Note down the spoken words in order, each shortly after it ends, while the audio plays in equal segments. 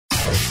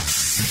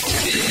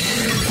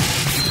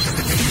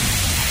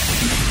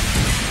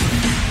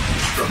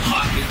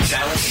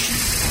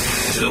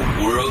the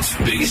world's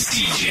biggest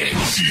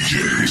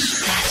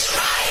DJs. That's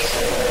right.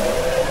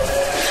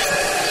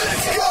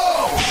 Let's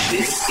go!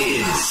 This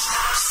is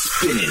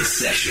Spinnin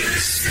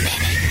Sessions.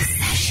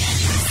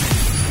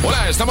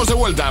 Hola, estamos de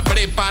vuelta,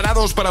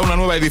 preparados para una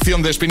nueva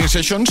edición de Spinnin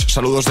Sessions.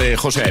 Saludos de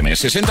José M.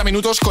 60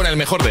 minutos con el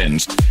mejor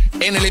dance.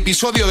 En el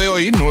episodio de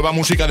hoy, nueva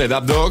música de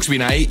Dub Dogs,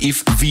 Vinay,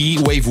 If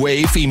V,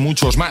 Wave y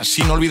muchos más.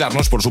 Sin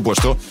olvidarnos, por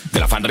supuesto, de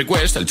la Fan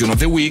Request, el Tune of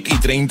the Week y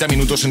 30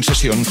 minutos en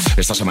sesión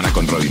esta semana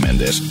con Robbie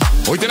Méndez.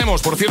 Hoy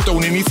tenemos, por cierto,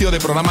 un inicio de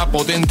programa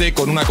potente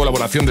con una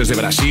colaboración desde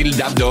Brasil,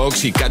 Dub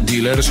Dogs y Cat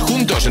Dealers,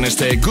 juntos en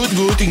este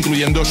Good,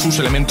 incluyendo sus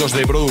elementos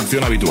de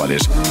producción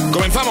habituales.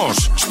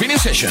 Comenzamos, Spinnin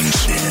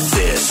Sessions.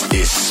 This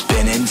is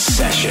Spinnin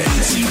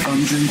Sessions.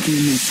 I'm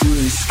drinking this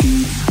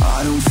whiskey,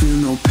 I don't feel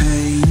no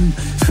pain.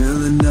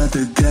 Filling up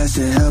the gas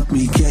to help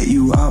me get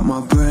you out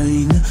my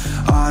brain.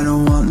 I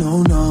don't want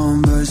no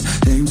numbers,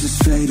 they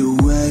just fade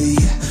away.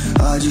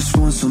 I just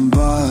want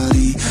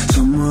somebody,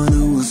 someone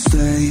who will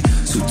stay.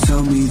 So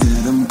tell me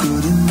that I'm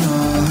good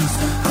enough,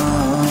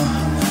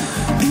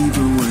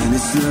 even when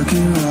it's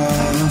looking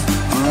rough.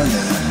 Oh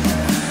yeah,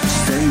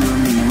 stay with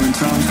me when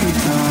times get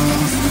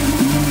tough.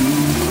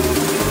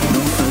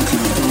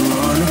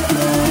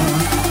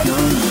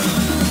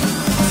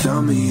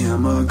 Tell me,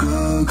 am I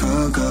good?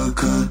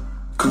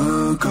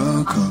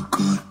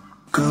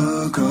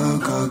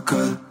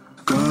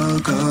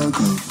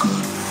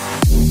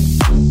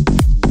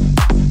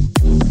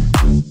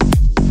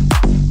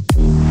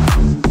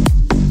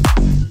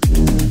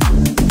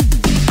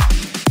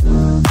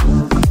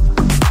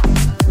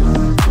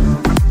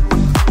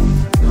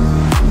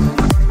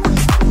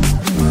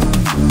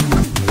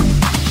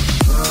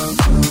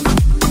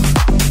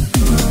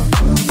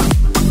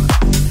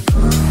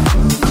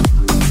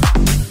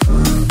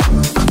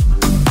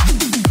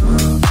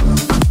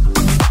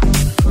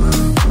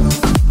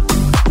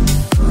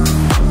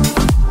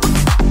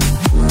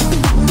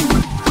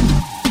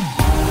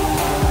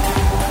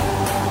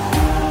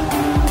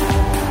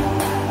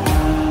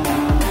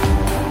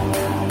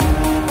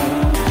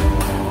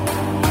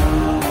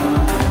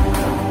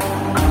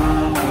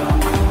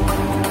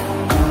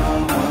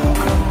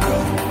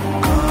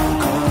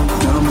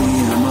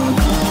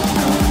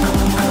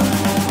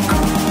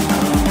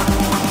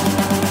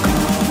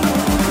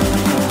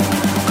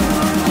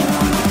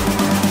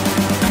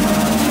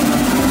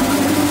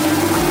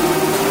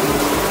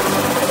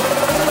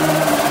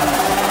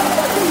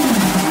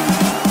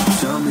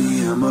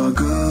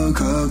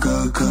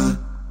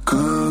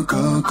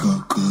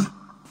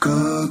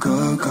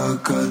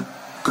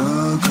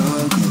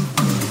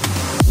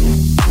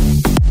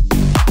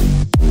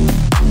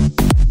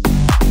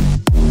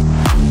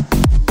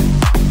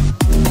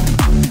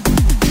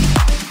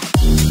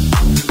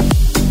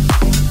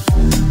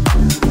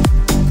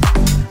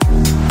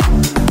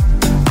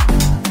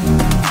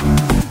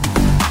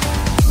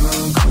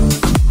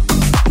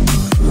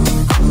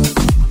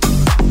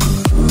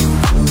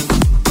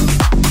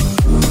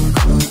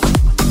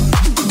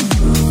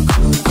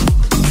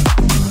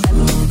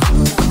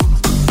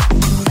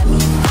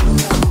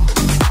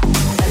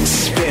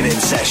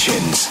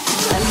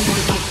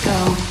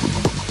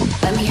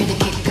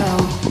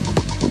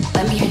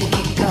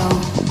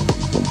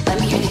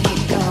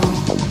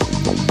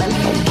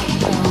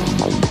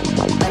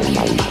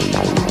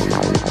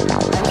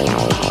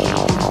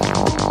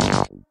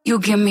 You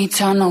give me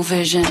tunnel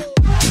vision.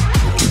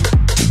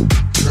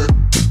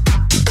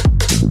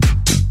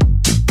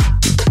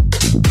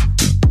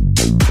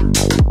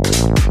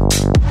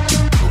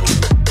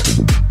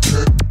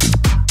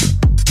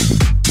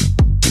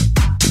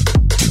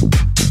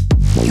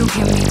 You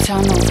give me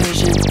tunnel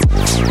vision.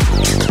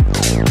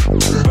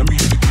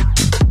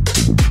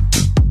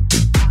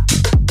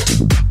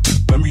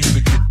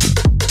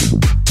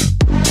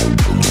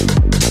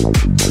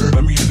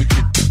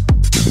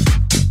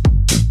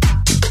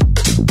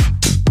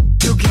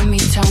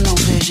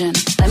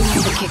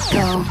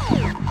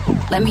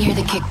 Let me hear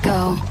the kick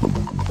go.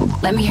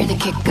 Let me hear the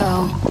kick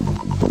go.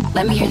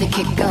 Let me hear the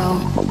kick go.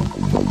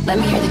 Let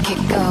me hear the kick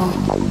go.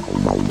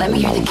 Let me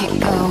hear the kick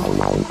go.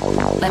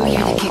 Let me hear the kick go. Let me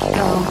hear the kick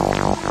go.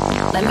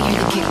 Let me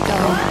hear the kick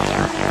go.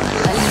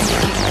 Let me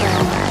hear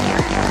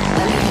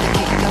the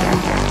kick go.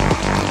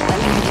 Let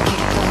me hear the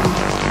kick go.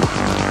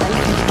 Let me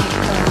hear the kick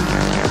go.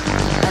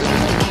 Let me hear the kick go. Let me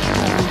hear the kick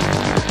go.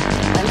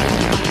 Let me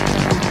hear the kick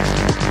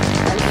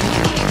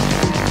go.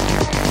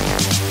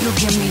 You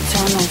give me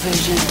tunnel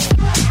vision.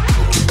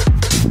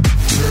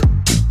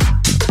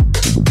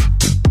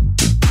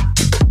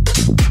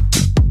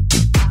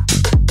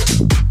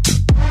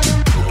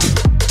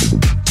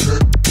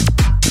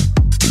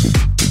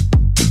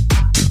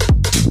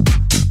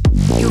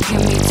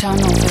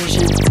 Tunnel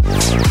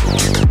vision.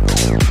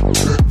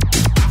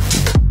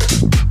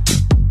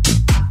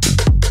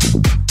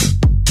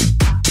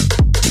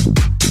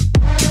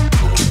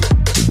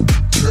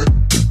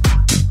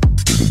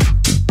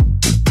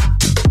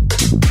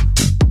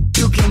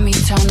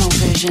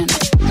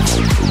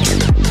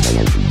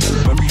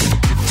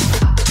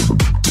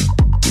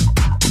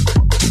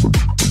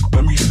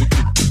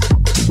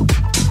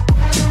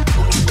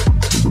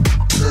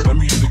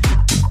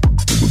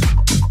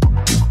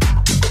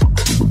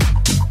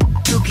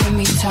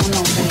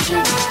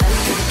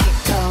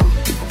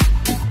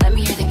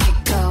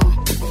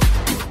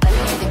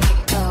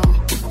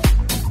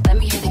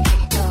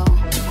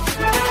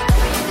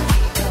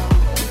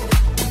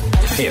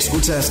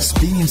 Escuchas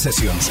Spinnin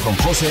Sessions con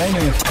José A.M.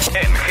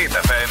 en Hit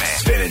FM.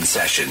 Spinnin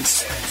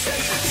Sessions.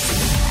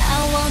 I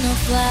wanna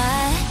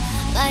fly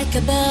like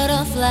a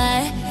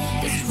butterfly.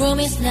 This room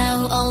is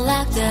now all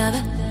locked up.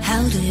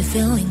 How do you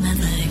feel in my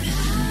vibe?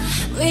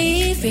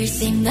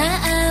 Reversing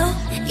now,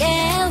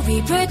 yeah.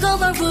 We break all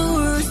the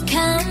rules.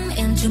 Come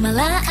into my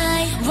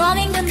life,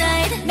 running the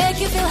night, make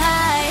you feel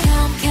high.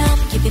 Come,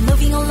 keep it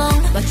moving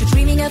along. What you're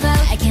dreaming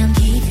about, I can't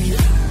give you.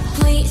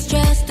 Please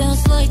just don't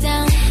slow it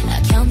down.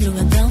 I can't do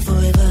it down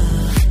forever.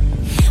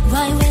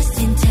 Why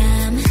wasting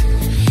time?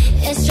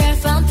 It's your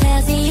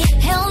fantasy.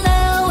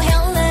 Hello,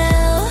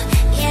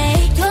 yeah.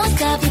 Don't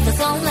stop with the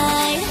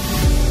sunlight.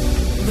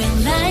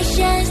 When light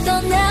shines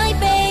the night,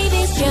 baby,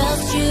 it's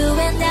just you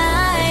and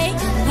I.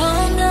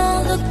 Oh no,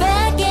 look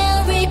back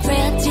and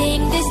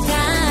regretting this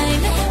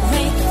time.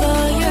 Wait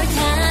for your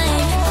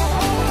time.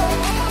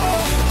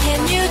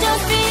 Can you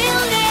just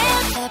feel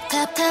it? Tap,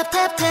 tap, tap,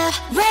 tap, tap.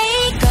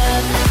 Wake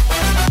up.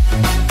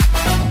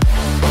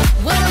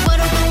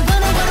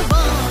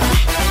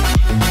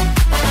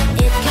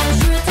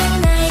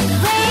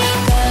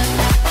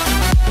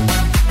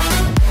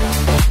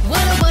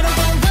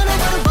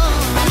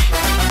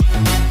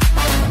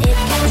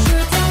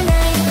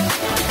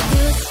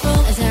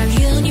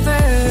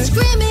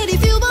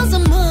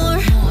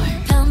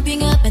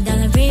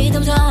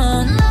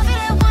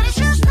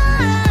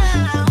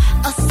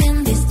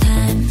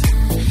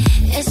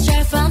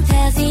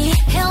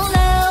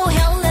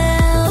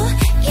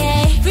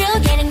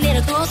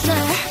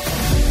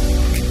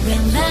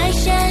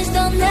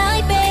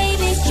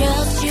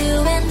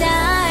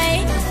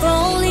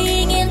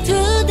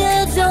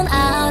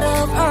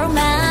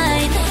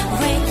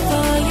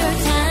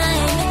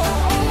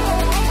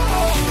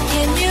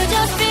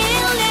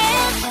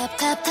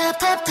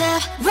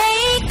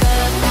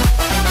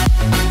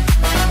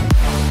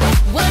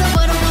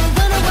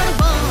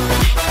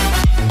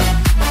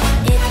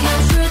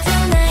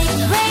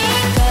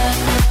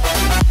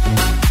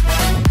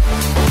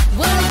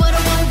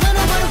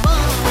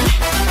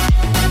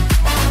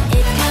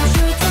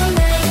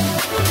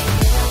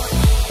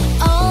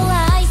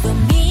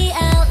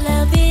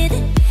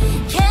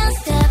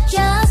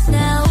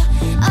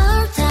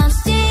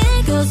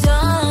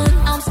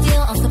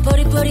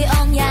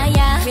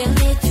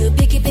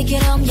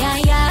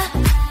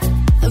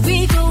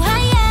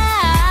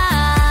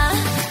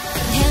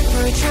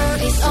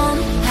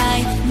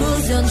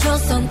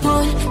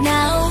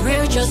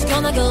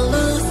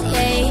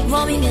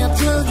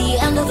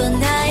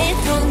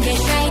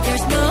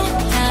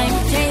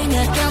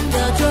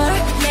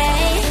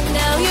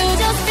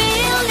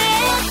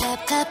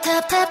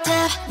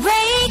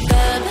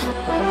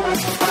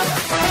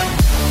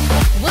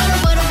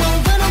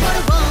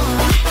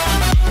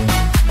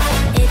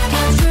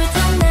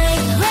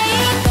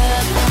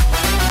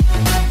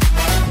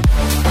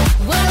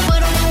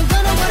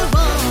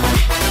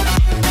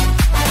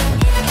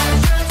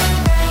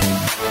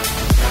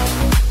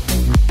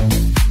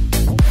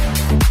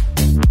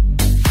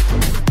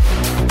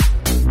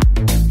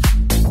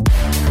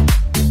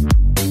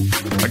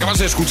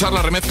 Escuchar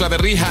la remezcla de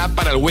Rehab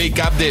para el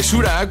Wake Up de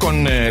Sura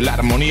con la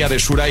armonía de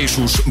Sura y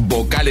sus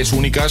vocales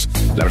únicas.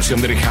 La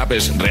versión de Rehab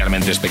es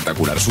realmente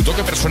espectacular. Su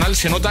toque personal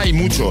se nota y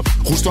mucho.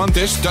 Justo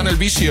antes, Tunnel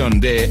Vision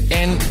de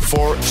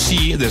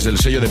N4C desde el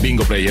sello de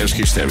Bingo Players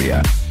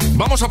Hysteria.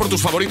 Vamos a por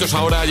tus favoritos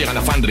ahora. Llegan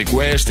a Fan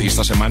Request y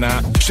esta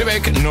semana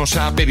Sebek nos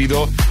ha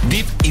pedido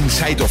Deep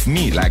Inside of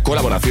Me, la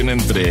colaboración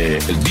entre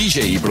el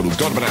DJ y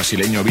productor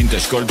brasileño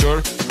Vintage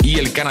Culture y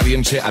el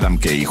canadiense Adam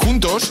Kay.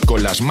 Juntos,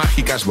 con las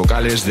mágicas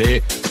vocales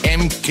de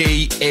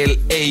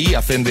MKLA,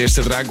 hacen de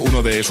este track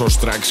uno de esos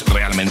tracks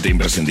realmente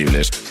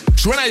imprescindibles.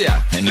 Suena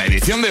ya en la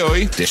edición de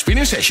hoy de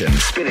Spinnin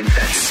Sessions.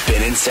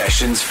 Spinnin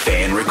Sessions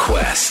Fan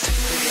Request.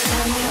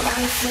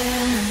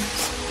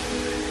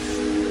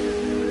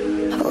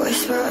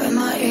 Whisper in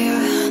my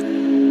ear,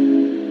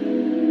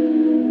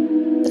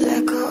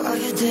 let go of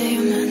your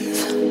demons,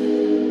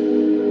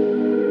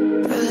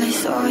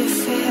 release all your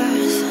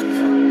fears.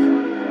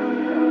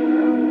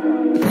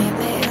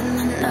 Maybe in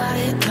the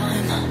night time.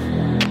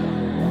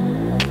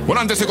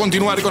 Bueno, antes de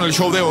continuar con el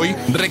show de hoy,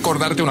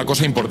 recordarte una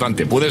cosa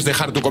importante. Puedes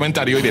dejar tu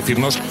comentario y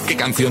decirnos qué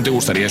canción te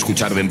gustaría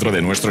escuchar dentro de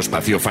nuestro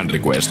espacio Fan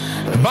Request.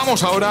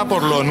 Vamos ahora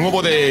por lo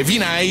nuevo de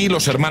Vinay.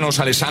 Los hermanos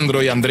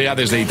Alessandro y Andrea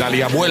desde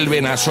Italia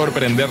vuelven a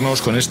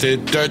sorprendernos con este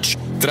Touch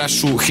tras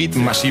su hit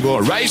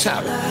masivo Rise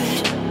Up.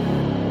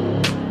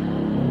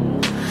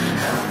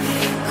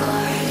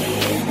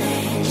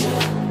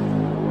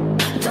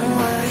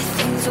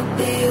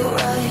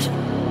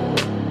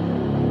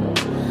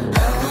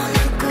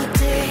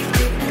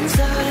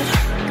 Inside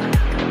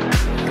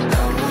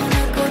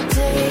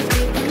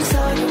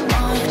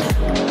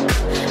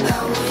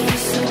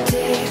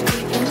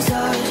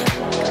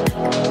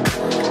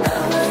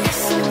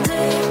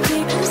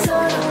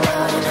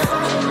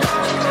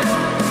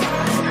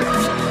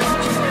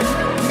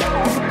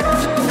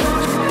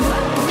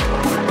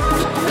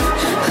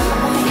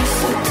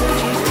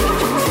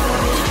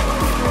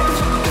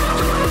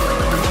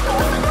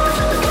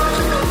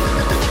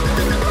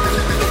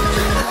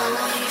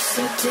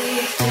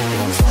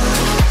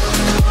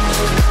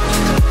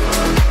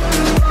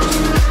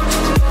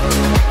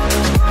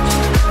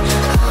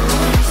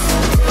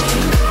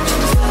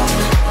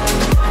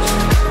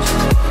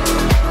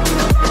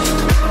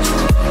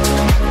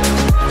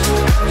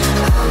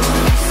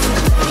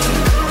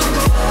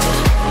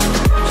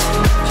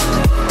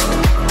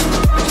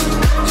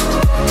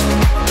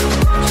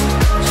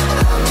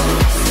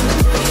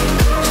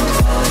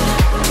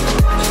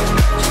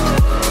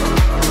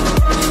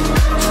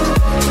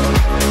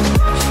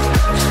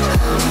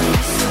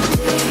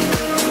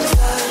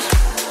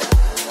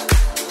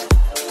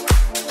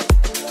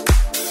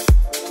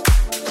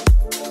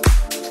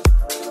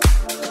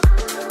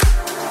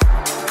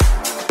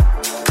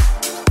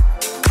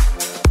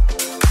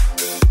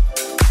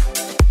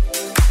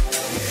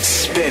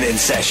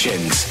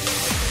Sessions.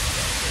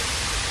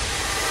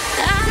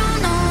 I don't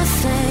know a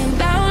thing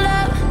about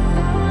love,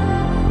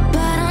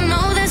 but I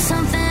know there's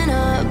something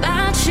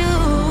about you.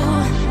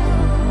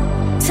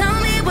 Tell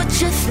me what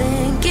you're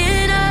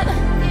thinking of,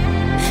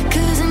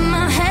 'cause in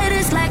my head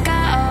it's like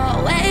I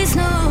always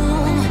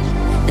knew.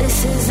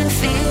 This is a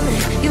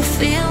feeling you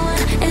feel when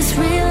it's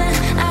real, and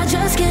I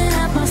just can't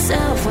help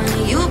myself when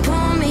you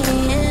pull me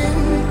in.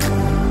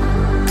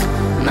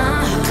 My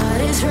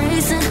heart is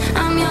racing,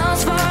 I'm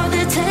yours for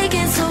the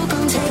taking, so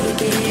come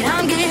take it,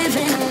 I'm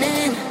giving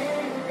in.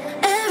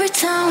 Every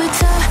time we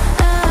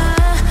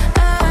touch,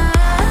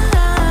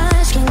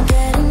 can't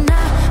get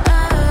enough,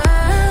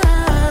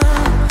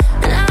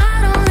 and I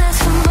don't ask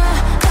for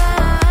much,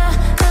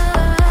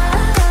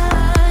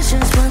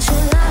 just want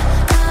your love.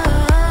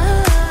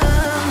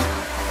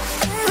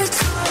 Every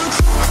time we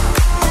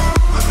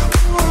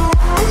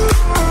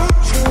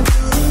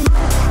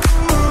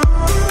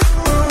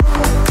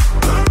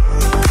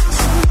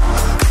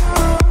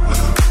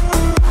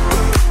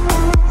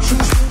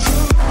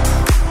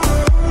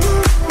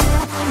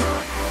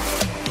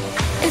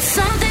It's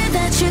something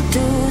that you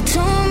do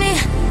to me.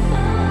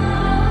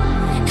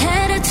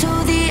 Headed to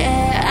the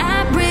air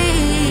I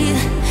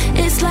breathe.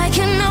 It's like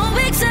you know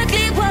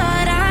exactly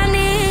what I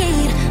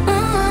need,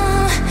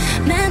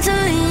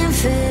 mentally and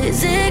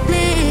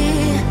physically.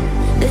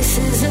 This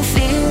is a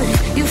feeling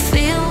you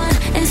feel when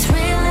it's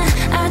real, and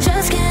I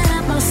just can't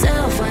help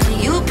myself when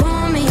you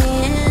pull me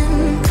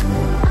in.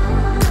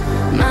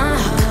 My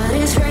heart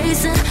is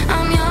racing,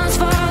 I'm yours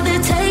for the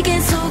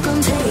taking, so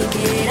come take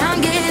it, I'm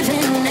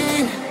giving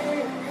in.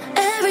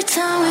 Every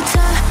time we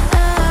touch,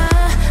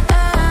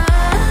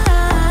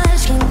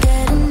 can't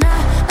get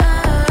enough,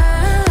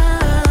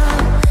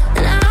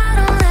 and I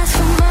don't ask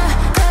for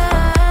much,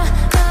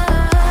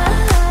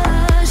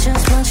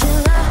 just want your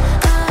love.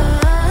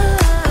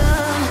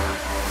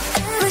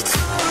 Every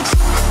time we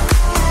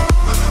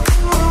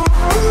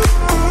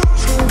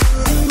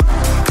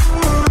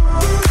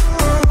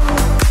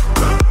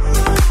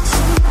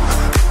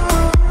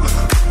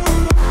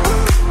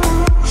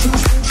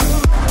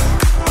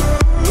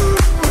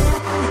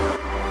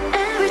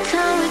Every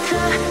time we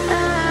touch,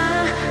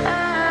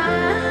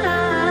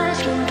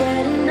 can't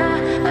get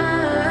enough,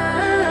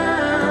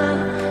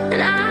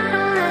 and I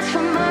don't ask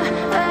for much,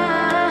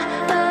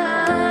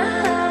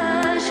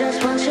 just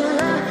want your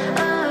love.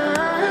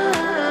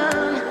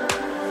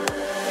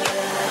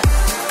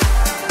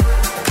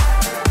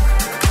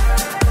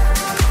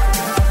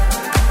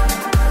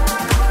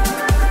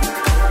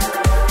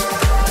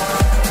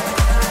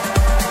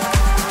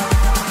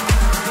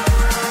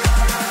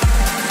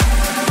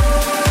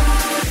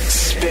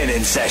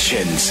 Spinnin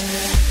Sessions.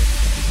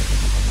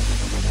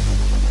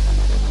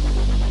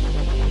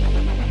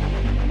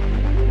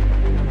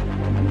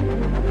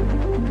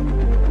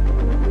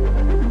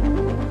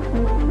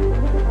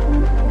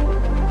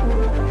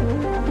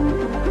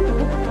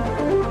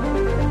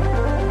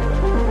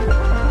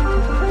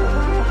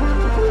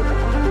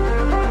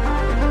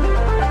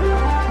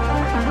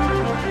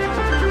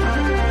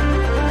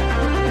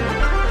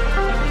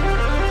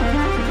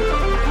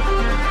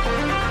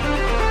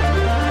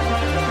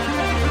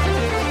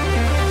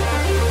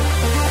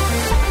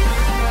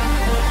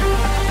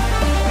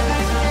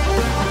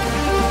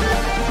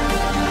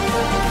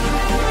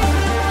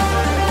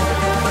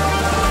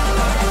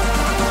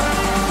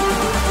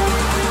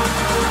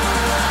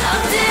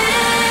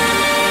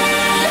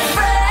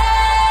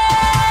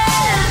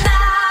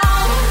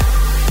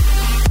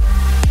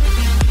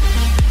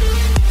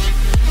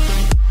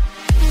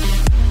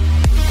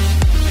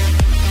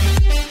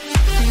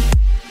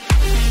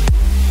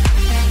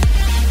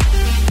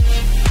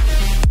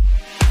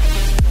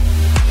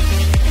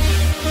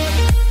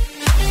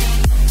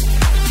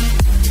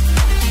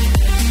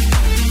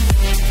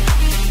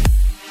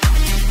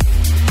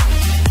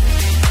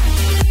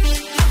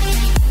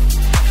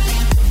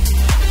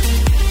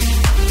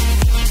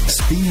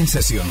 Spinnin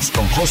Sessions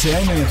con José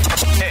A.M.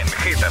 en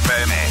Hit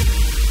FM.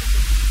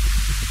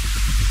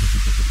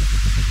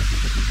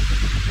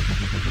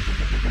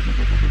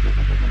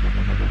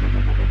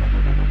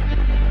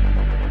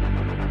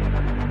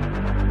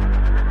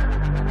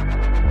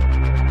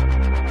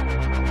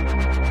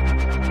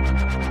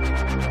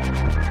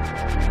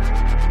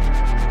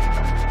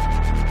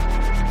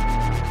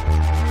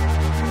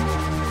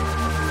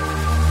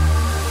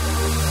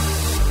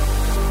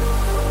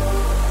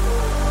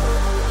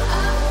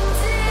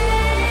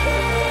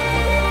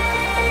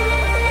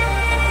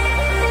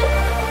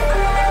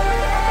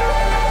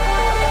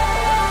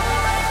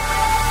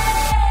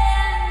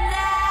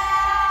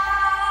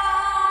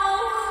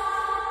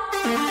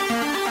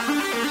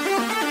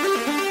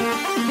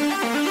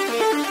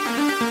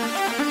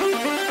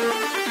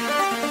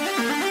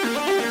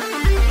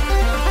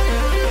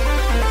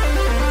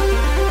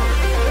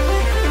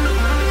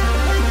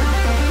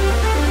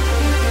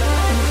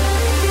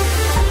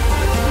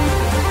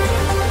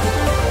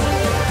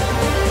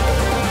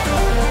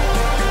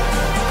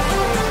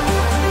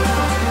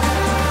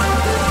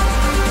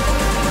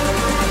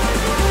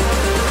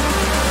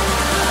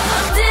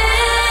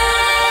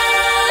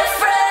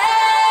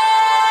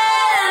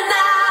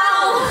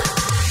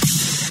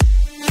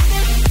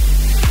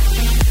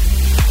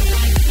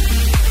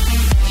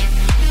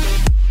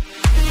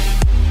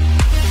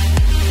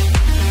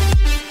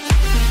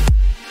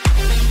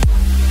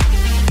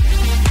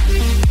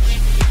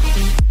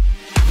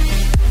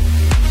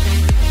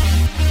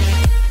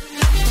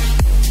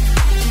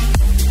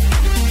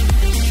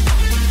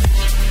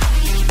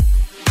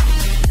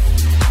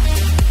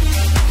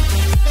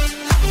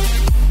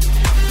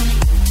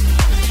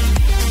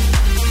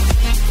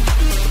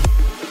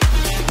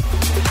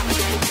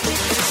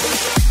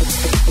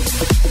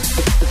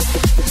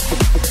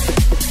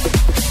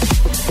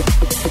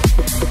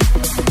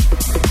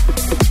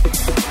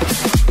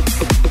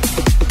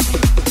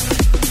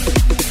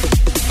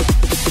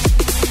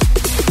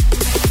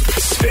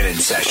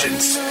 Spinnin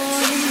Sessions.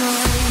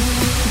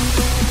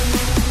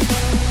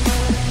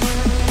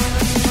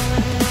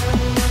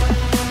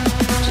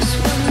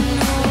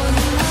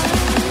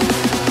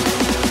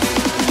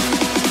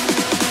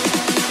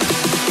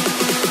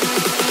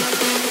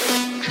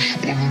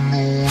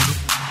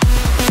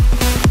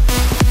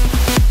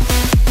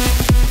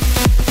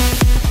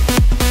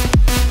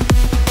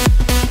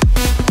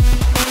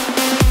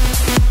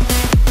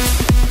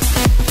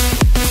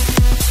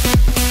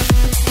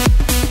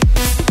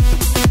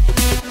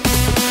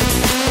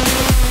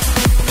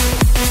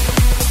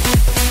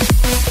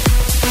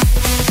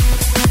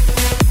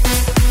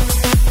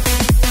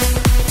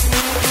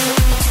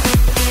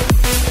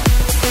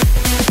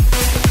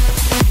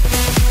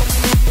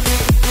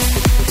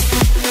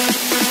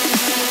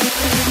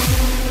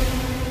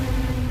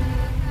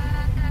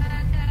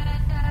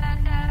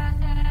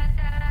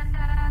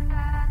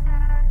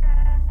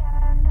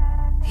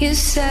 You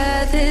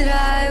said that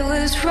I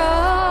was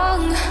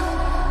wrong,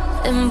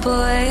 and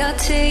boy, I'll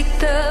take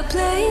the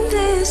blame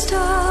this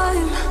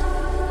time.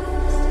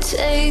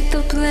 Take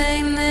the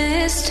blame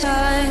this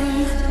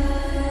time.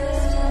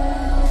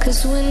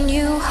 'Cause when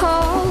you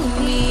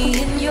hold me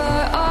in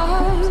your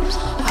arms,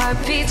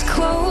 heart beats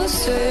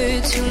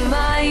closer to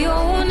my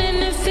own,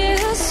 and it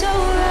feels so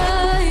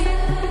right.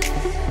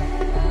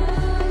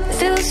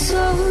 Feels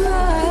so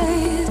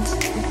right.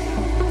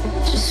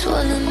 Just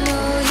wanna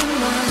know you're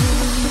mine.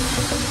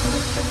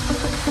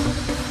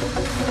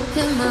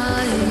 You're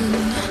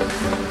mine.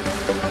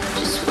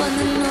 Just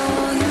wanna know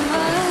you're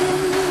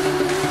mine.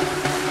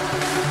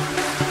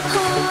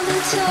 All the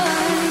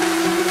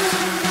time.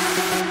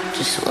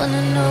 Just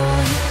wanna know.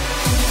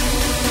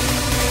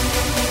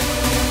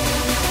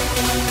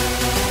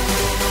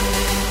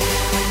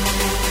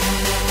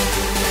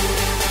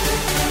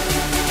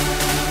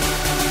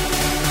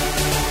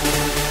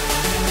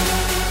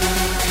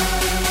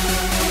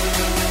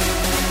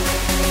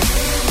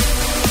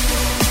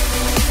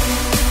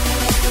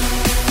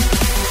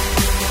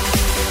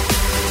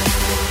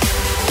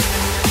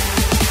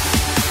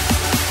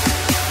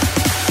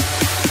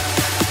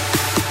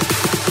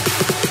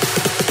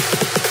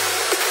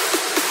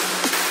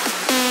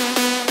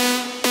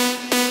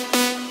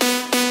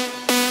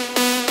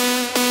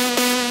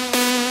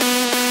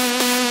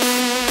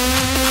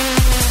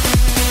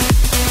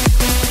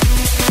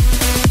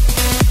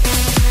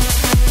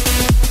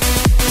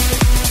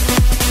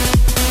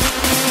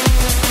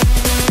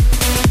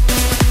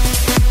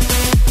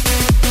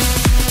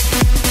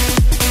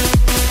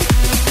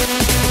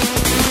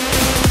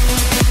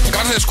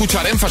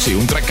 Escuchar Énfasis,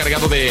 un track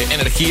cargado de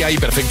energía y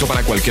perfecto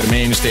para cualquier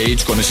main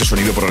stage con ese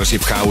sonido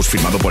progressive house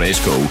firmado por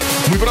Esco.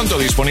 Muy pronto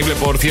disponible,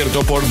 por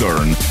cierto, por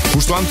Dorn.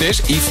 Justo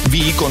antes, If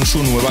B con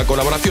su nueva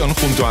colaboración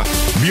junto a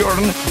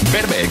Björn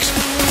Verbex.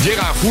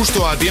 Llega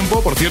justo a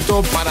tiempo, por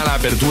cierto, para la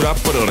apertura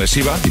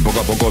progresiva y poco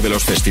a poco de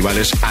los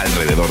festivales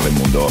alrededor del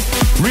mundo.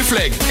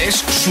 Reflect es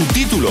su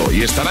título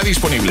y estará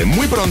disponible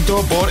muy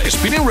pronto por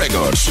Spinnin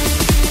Records.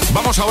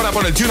 Vamos ahora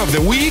por el Tune of the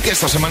Week.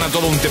 Esta semana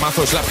todo un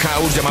temazo slap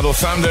house llamado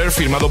Thunder,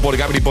 firmado por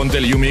Gabri Ponte,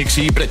 el U-Mix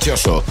y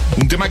Precioso.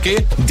 Un tema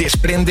que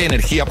desprende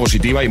energía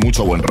positiva y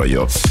mucho buen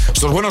rollo.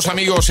 Estos buenos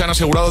amigos se han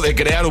asegurado de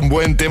crear un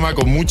buen tema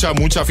con mucha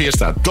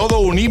fiesta. Todo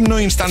un himno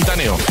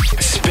instantáneo.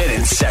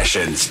 Spinnin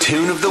Sessions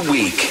Tune of the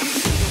Week.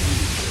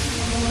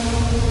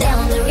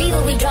 Down the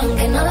river we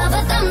drunk and all of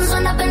our thumbs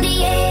went up in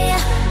the air.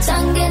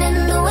 Singing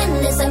in the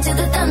wind, listen to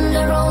the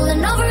thunder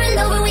rolling over and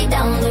over. We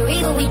down the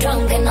river we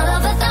drunk and all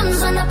of our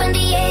thumbs went up in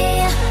the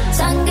air.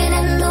 Singing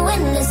in the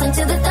wind, listen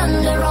to the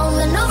thunder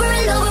rolling over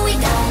and over. We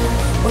down,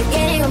 we're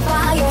getting on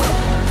fire,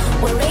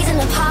 we're raising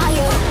up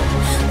higher.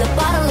 The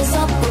bottle is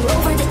up, we're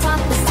over the top,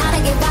 it's time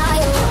to get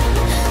wild.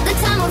 The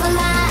time of a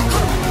life,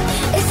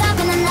 it's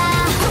happening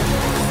now.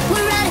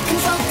 We're out of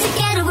control,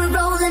 together we're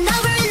rolling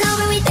over and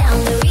over. We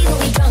down the river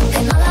we drunk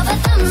and all of our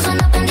thumbs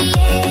went up in the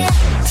air.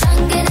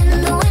 Singing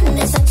in the wind,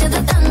 listen to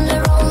the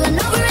thunder rolling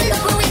over and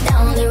over. We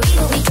down the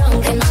river we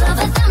drunk and all of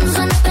our thumbs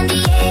went up in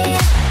the air.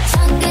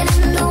 Singing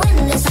in the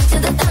wind, listen to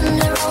the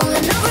thunder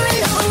rolling over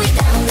and over. We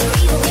down the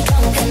river we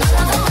drunk and all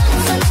of our thumbs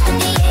went up in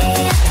the air.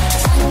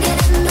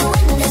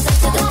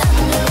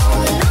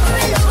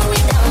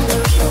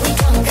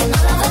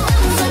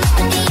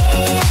 Singing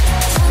in the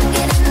wind, listen to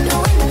the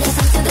thunder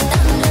rolling over and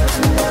over. We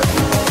down the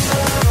river we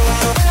drunk and all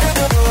of our thumbs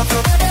went up in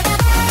the air.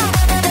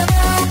 Singing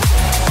in the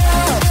wind, listen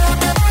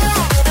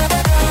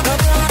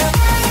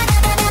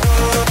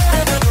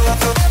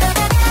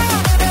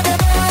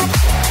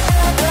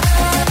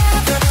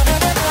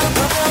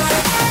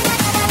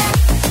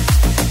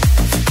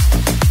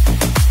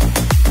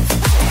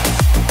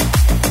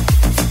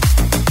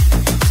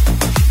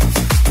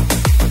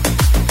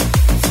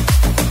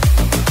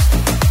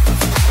to the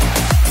thunder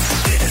rolling over.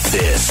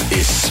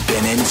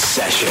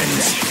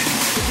 Sessions.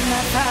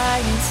 My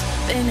pride, it's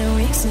been a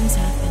week since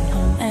I've been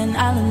home, and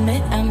I'll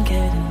admit I'm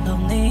getting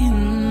lonely.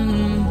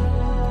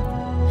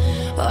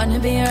 Wanna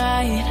be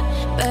right,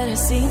 but I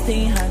see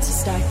the odds are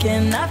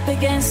stacking up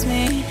against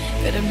me.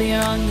 Could be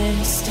wrong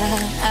this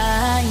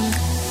time.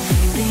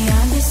 Maybe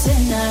I'm the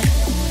sinner,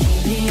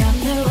 maybe I'm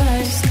the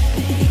worst.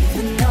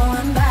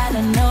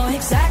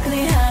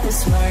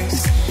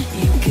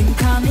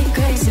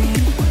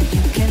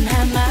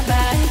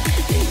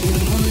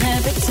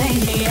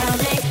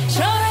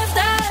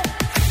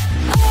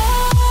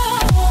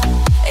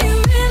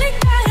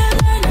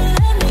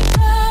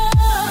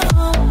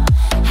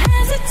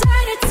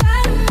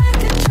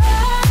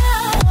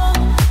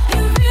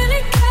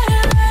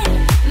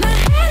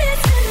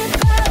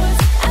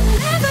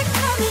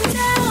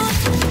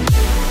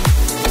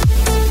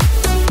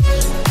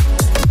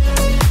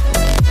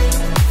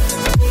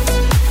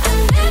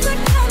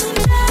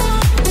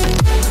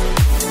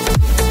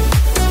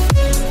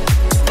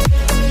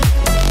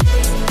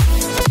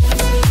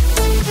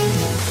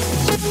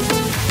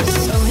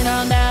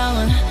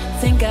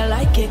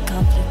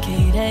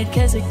 head,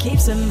 cause it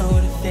keeps them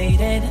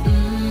motivated.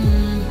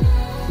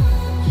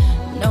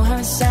 Know how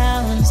it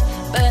sounds,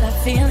 but I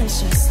feel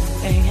it's just the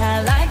way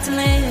I like to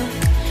live.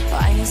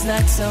 Why is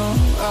that so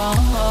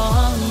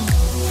wrong?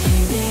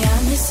 Maybe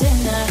I'm the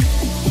sinner,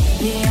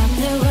 maybe I'm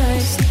the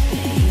worst.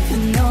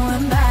 Even though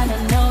I'm bad, I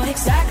know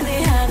exactly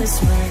how this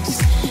works.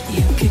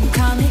 You can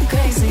call me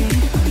crazy,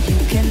 or you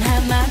can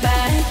have my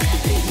back.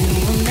 Baby,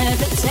 you'll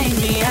never take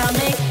me, I'll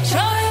make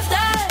sure of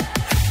that.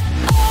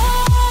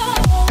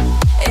 Oh,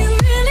 you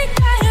really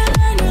gotta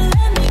learn to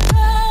let me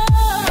go.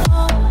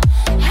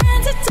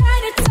 Hands are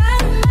tied, it's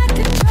out of my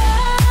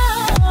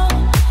control.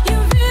 You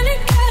really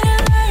gotta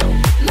learn,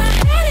 my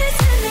head is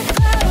in the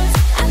clouds,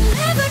 I'm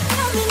never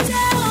coming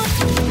down.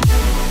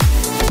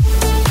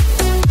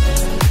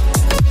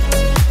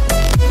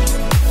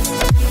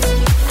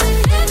 I'm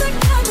never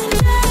coming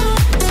down.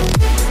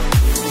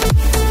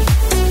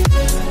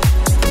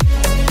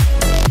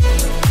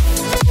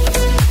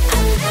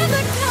 I'm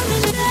never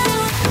coming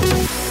down.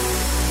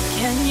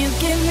 Can you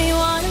give me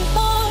one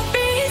more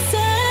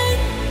reason?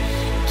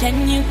 Can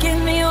you give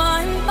me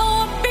one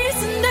more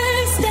reason to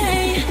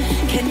stay?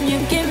 Can you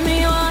give me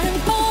one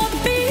more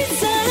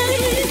reason?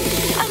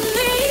 I'm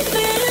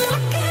leaving,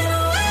 walking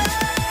away.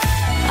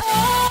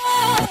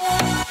 Oh,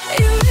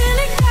 you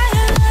really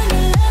gotta learn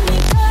to let me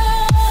go.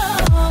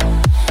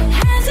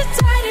 Hands are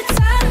tied, it's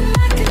out of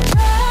my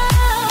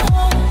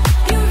control.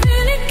 You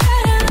really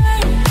gotta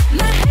learn,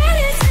 my head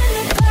is in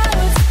the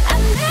clouds,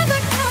 I'm never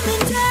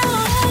coming down.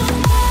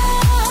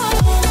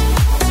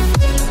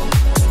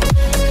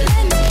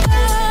 Let me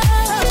go,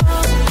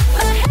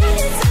 my head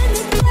is in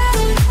the clouds. Let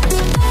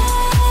me go,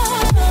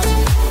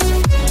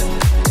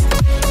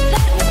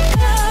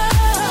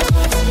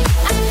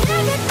 I'm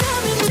never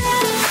coming down.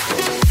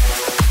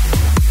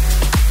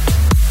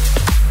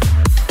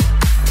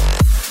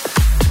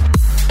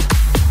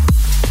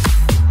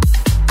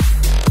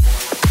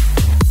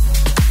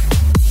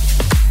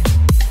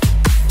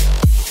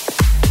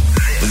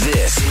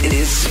 This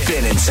is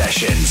Spinnin'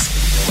 Sessions.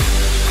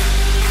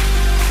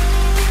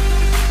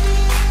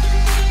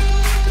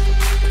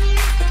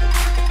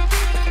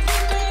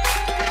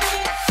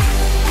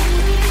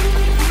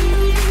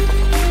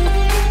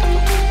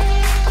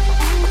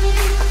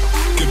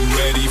 Get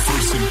ready for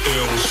some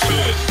ill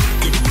shit.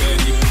 Get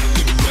ready,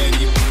 get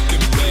ready,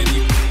 get ready,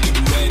 get ready, get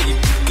ready,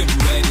 get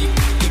ready,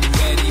 get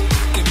ready,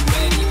 get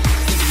ready,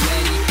 get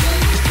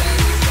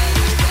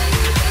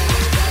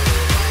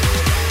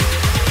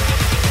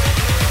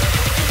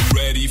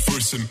ready for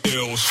some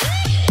ill shit.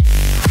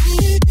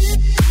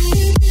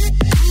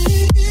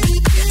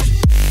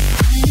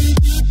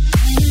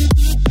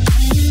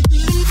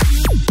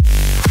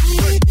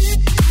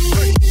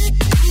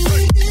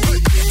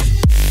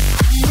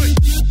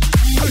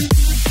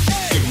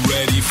 Get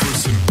ready for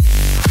some.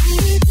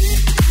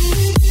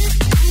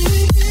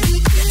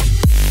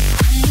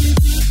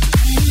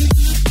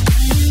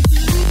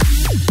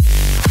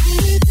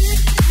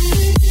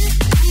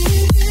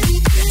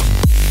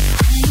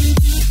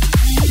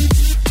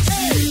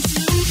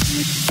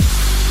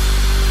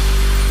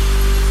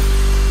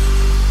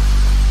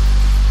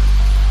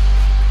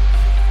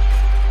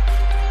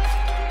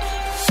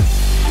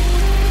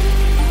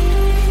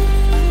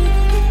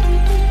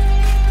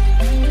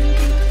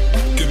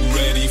 Get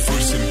ready for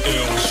some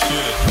ill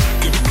shit.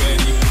 Get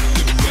ready,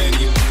 get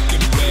ready,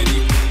 get ready,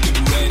 get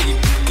ready, get ready,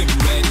 get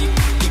ready,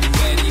 get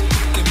ready,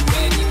 get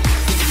ready,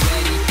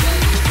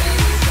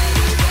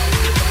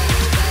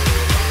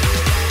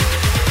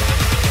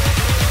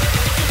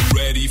 get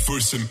ready for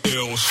some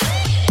ill shit.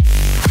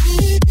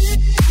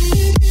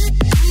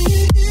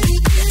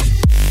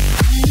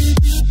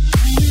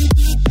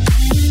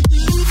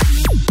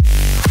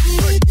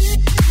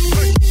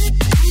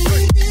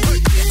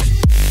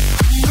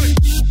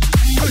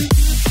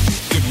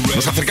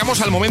 Nos acercamos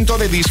al momento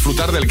de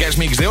disfrutar del guest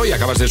mix de hoy.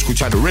 Acabas de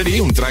escuchar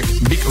Ready, un track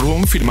Big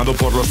Room firmado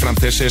por los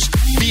franceses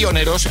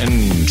pioneros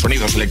en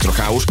sonidos electro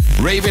house,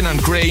 Raven and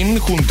Crane,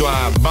 junto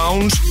a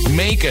Bounce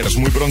Makers,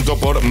 muy pronto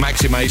por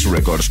Maximize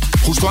Records.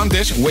 Justo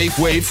antes, Wave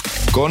Wave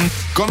con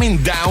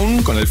Coming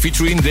Down, con el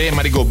featuring de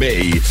Marico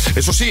Bay.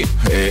 Eso sí,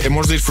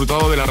 hemos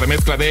disfrutado de la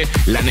remezcla de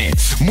Lané,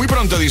 muy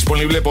pronto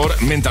disponible por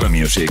Mental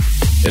Music.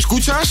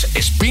 Escuchas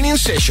Spinnin'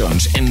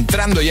 Sessions,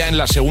 entrando ya en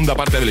la segunda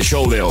parte del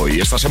show de hoy.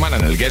 Esta semana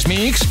en el Guest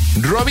Mix,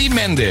 Robbie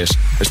Mendes.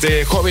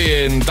 Este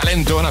joven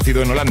talento,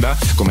 nacido en Holanda,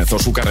 comenzó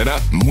su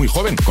carrera muy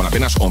joven, con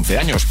apenas 11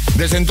 años.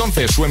 Desde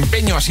entonces, su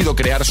empeño ha sido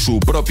crear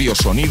su propio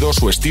sonido,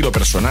 su estilo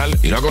personal,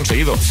 y lo ha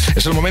conseguido.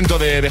 Es el momento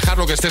de dejar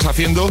lo que estés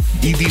haciendo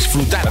y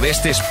disfrutar de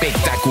este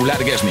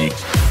espectacular Guest Mix.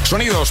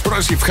 Sonidos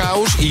Progressive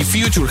House y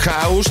Future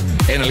House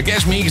en el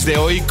Guest Mix de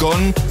hoy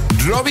con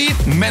Robbie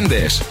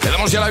Mendes. Le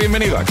damos ya la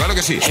bienvenida, claro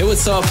que sí. Hey,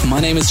 what's up?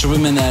 My name is Robbie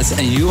Mendes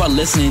and you are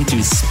listening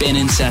to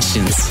Spinnin'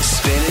 Sessions.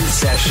 Spinnin'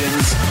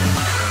 Sessions,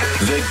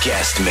 the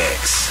guest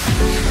mix.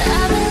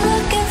 I've been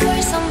looking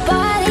for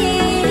somebody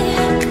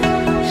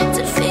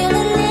to feel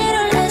a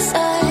little less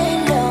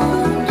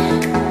alone.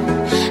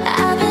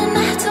 I've been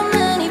at too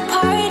many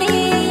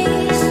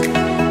parties,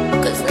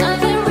 'cause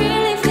nothing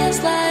really feels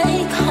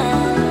like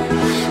home.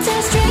 To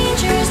a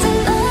stranger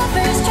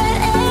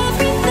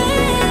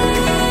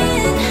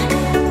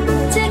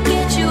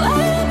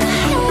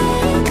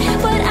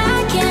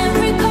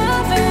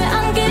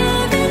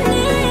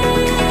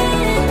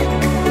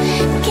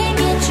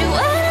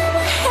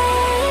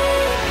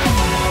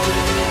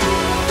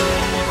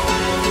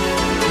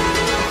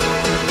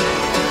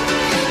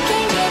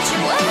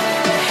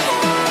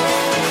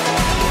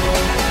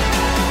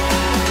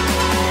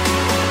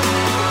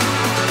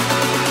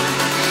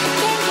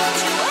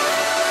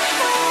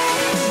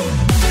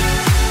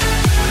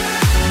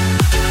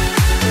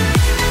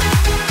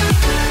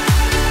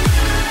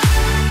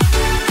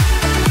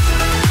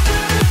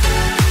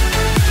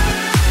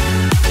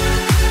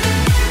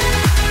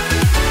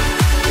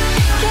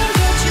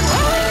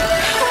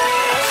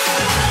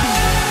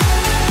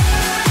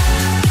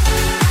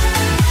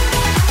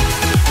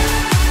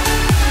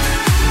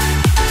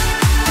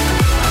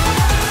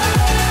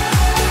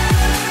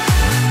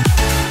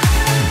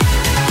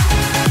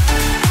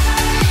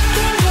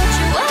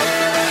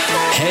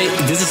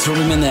This is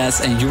Ruben Mendez,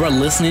 and you are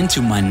listening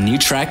to my new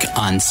track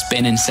on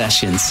Spinnin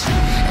Sessions.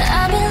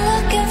 I've been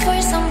looking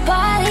for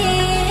somebody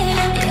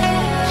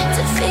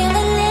to feel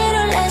a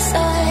little less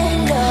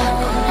alone.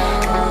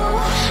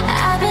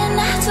 I've been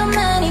at too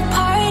many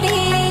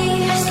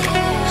parties,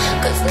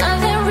 'cause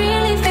nothing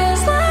really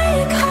feels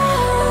like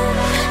home.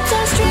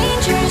 Tell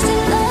strangers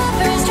and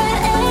lovers,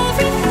 tried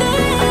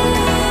everything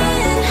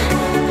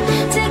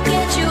to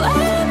get you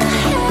out of my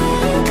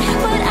head,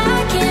 but I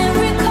can't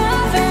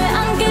recover,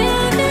 I'm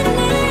giving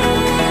in.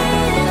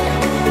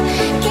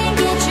 Can't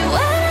get you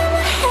out of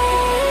my head.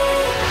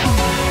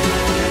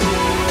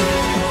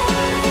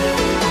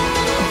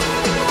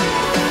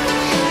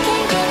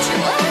 Can't get you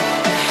out of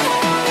my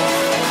head.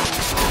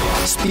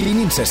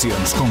 Spinnin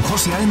Sessions con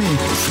José A.M.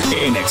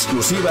 en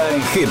exclusiva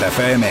en Hit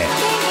FM.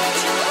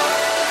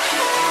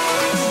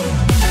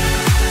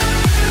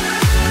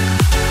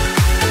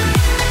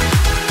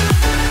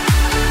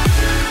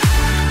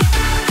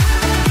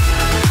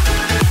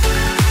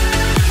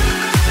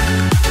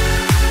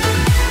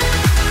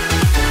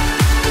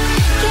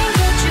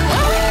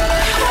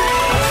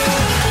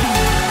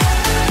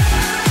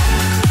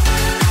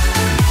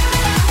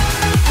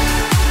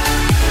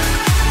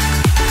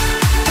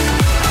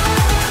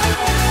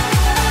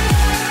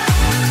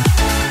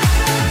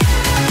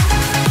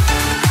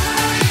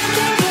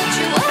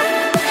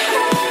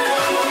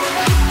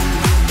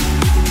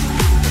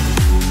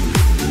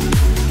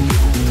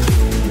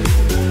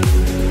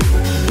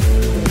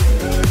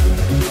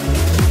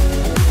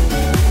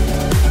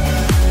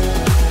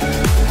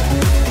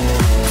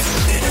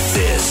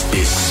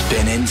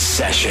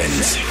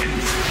 Sessions.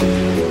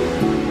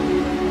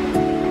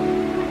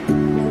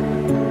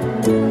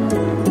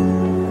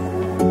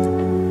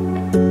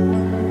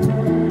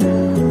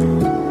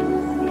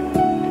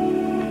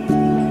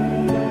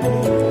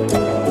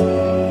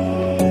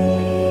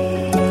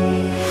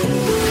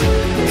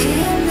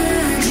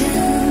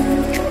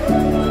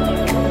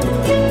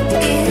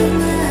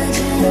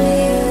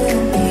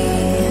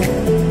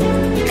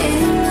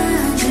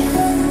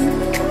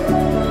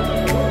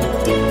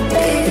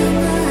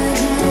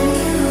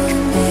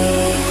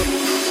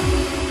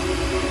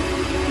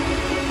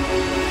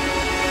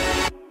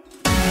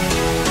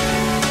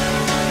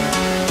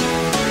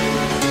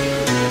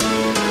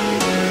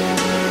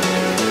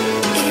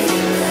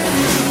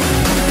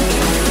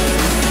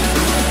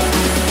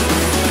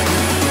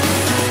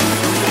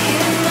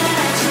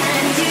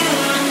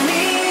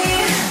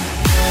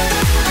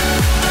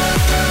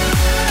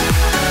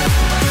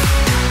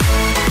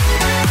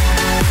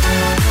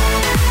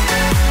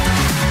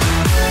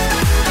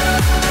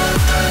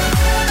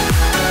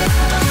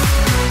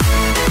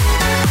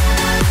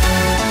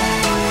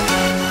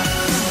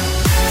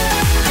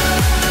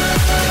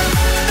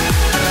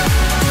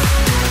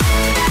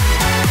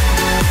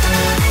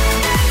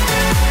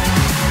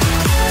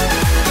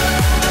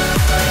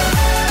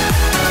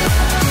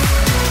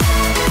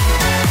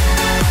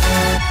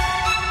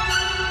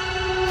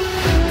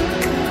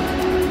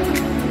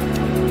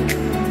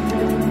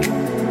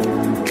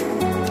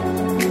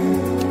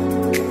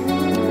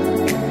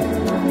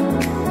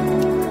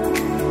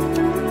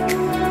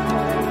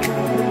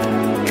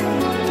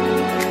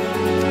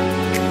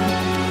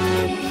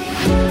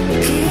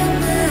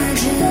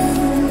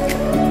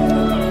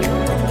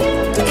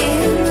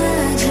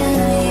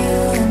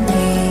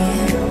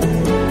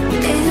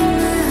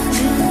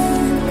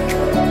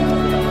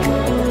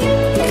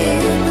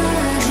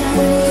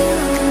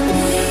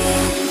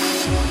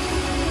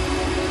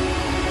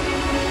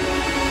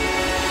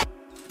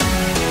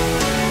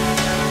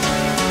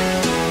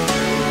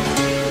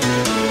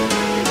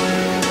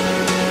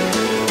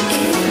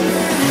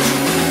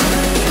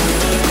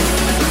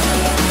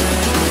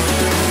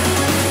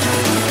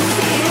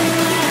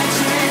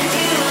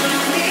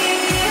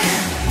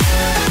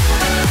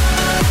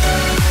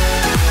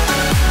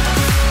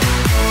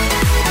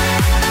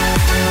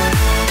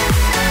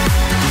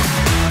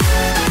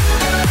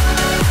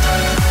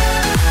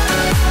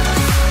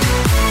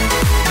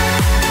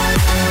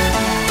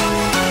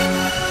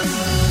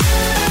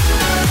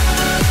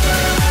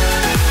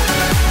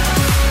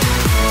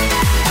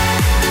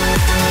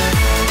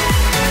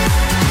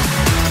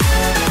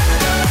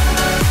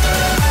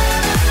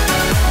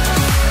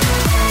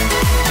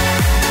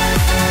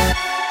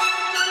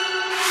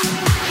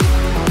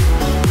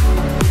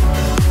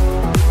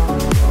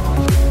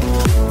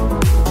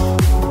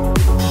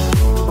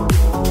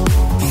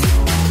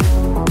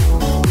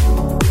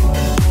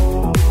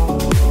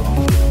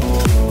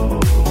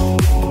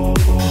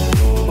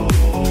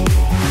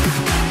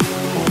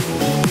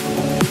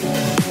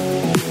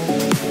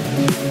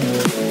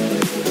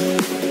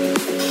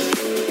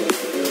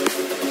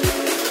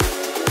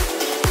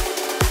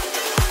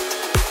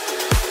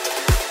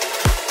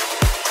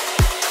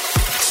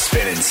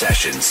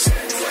 Sessions.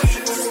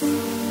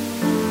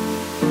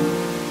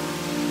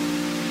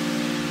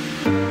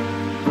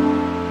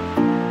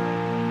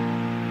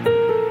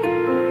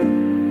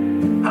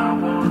 I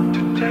want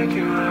to take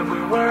you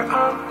everywhere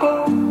I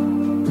go.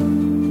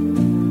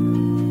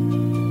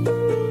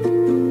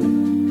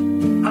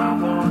 I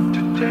want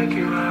to take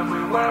you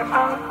everywhere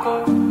I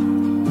go.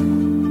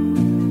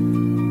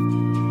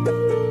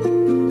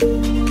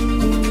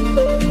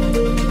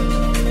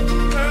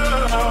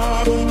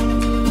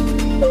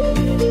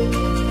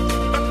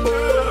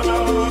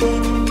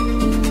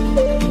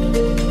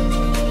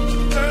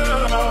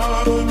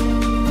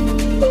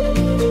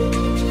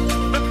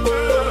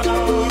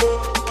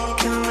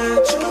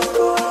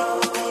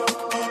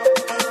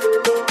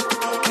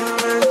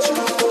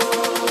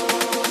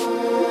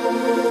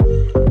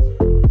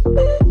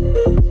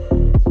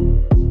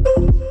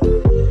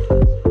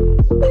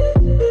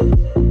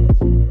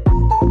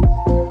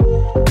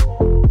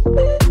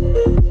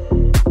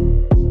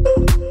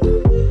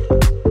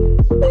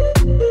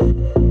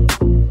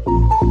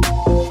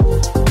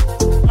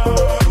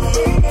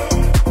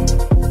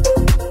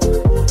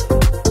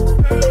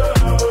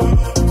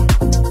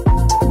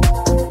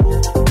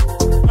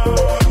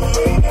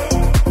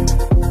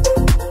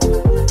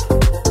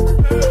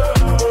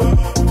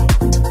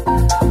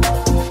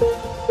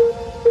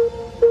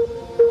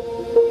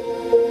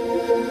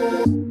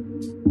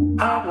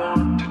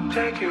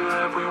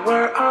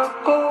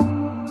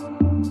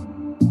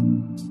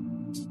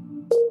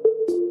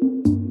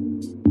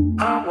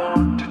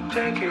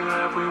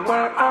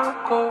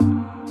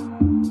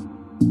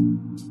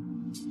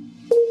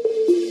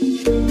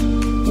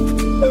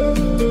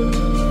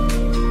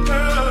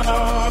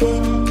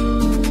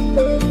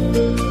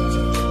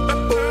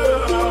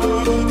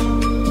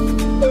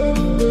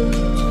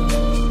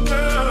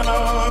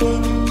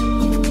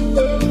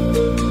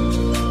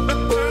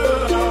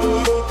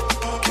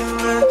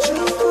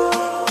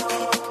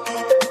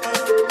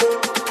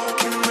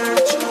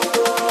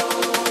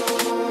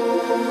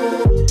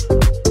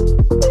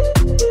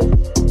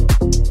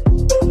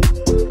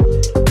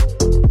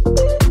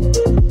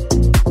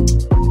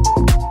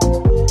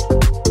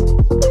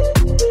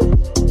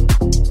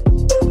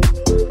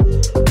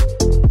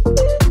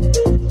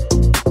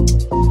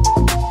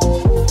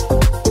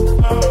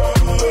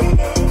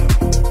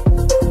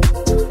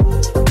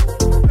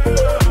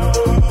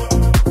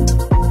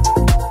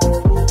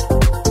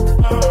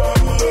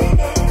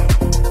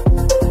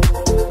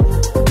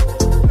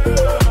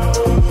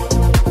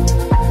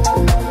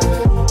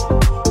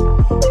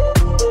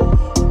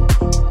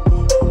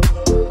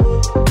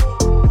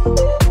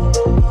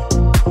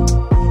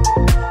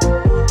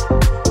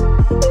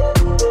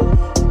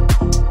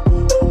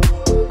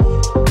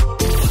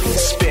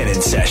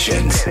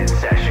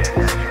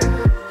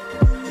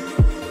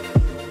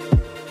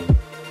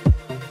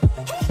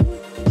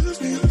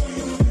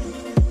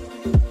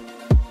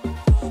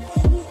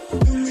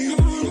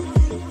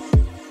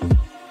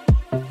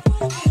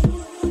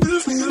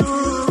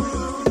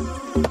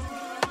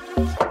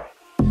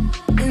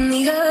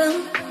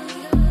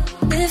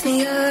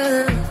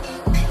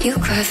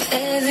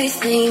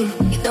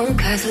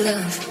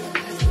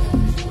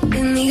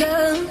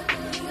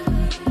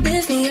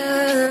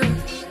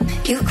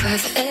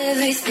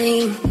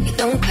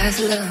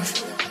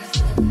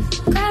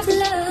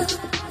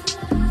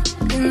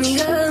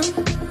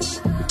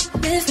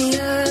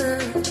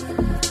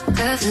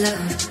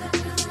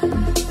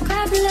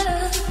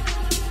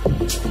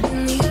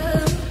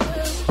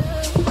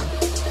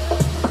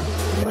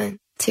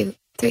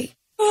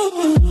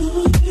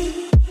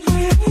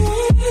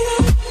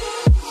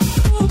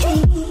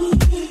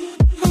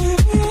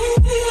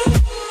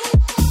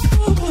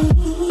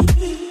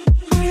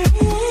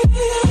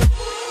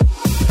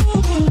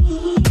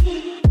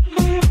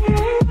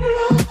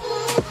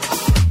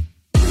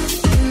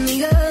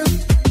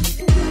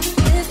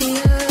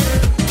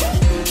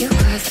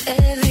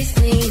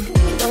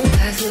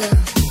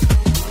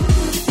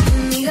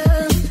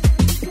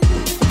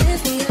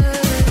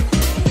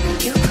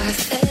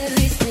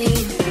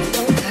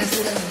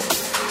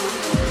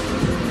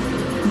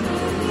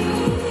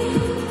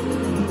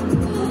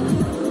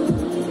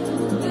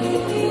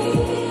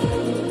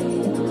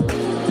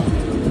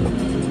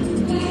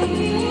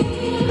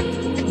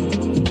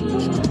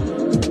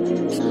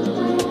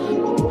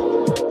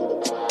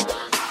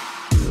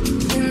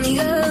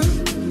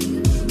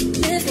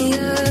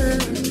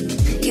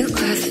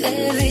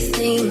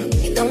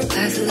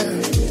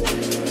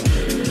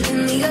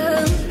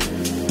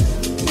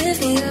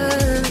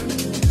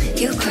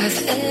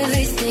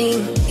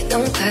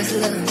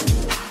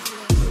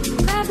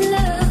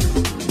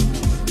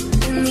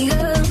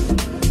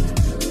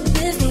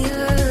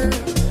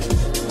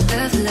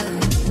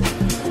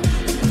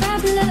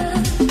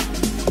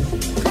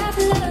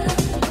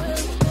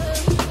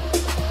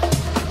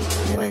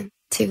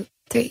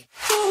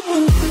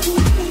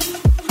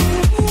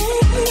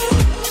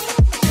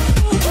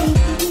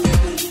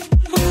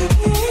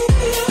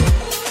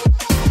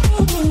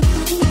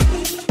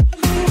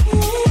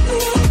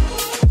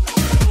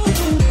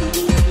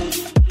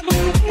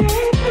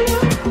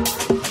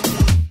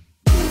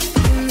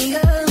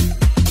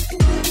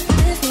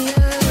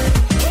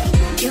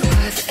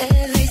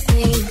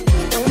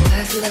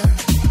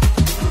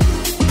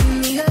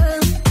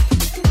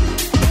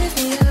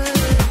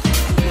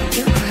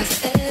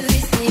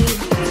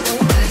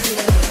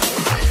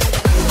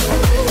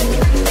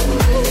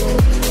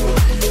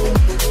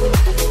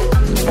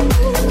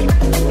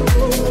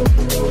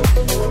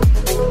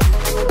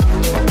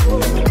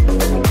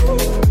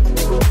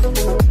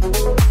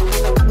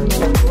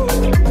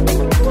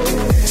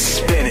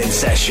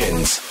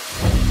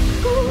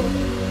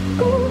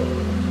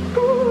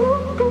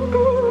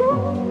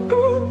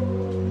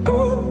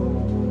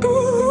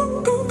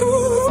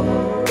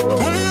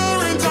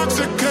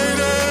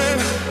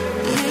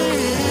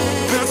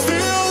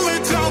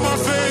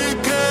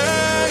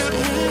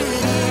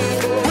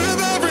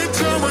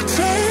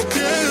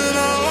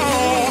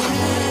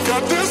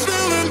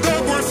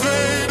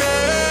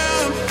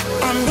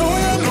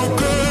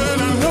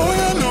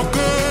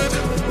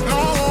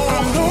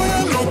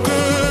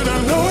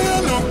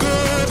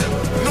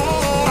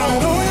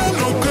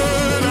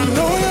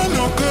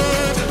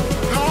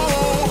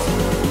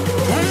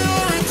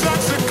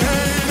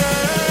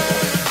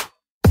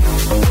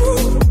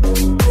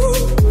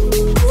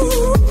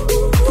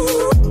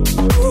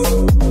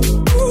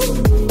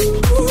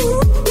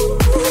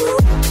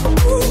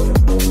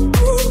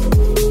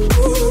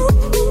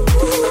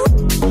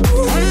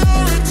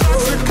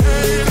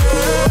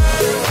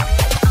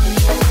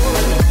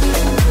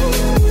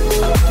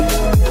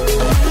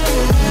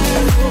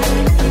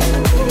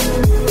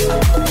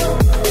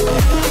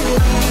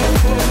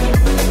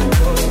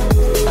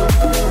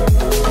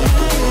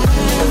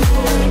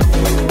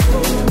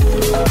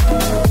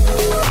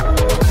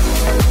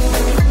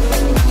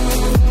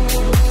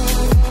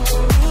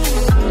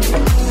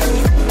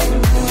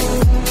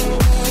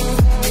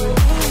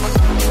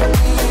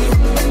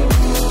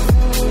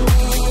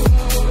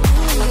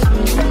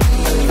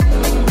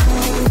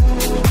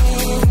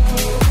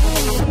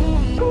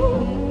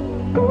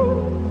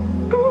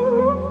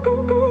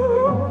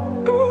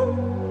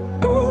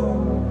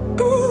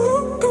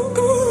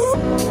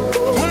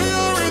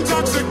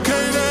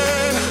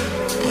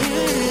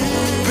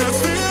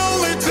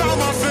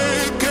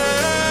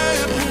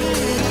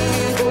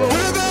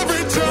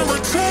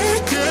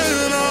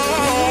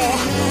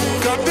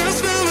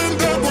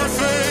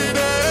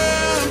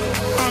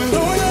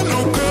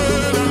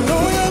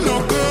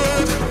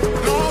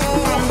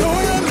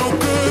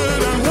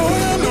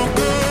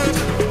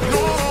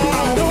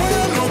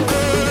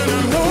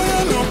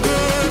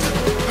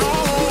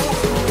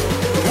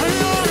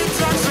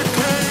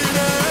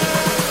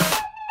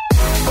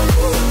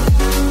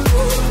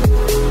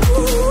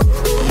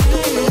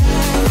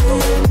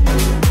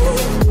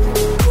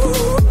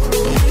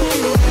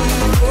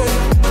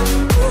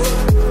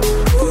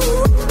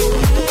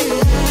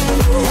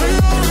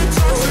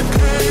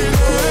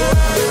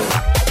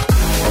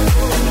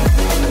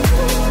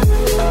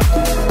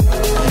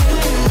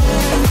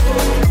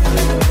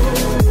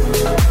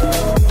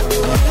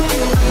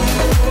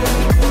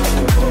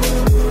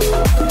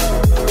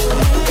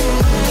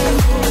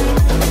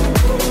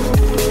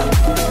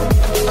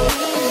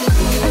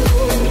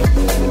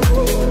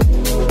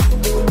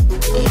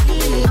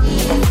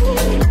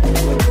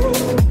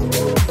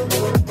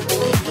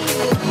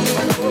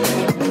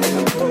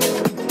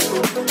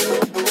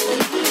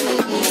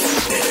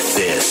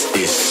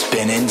 is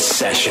Spinnin'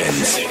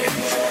 Sessions.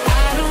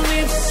 I don't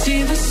need to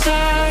see the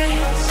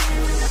signs.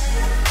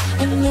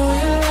 I know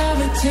your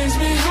love, it takes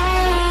me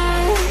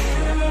high.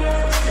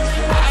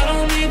 I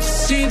don't need to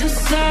see the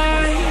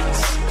signs.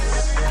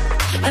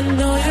 I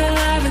know your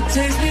love, it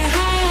takes me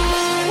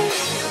high.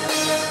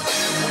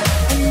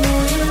 I know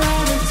your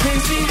love, it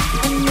takes me.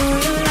 I know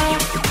your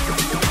love.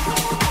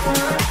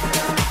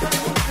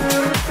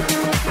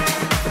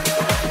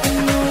 I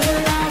know your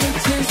love, it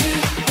takes me.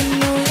 I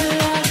know your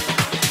love.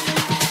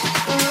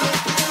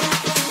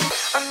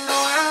 I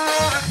know your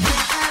love.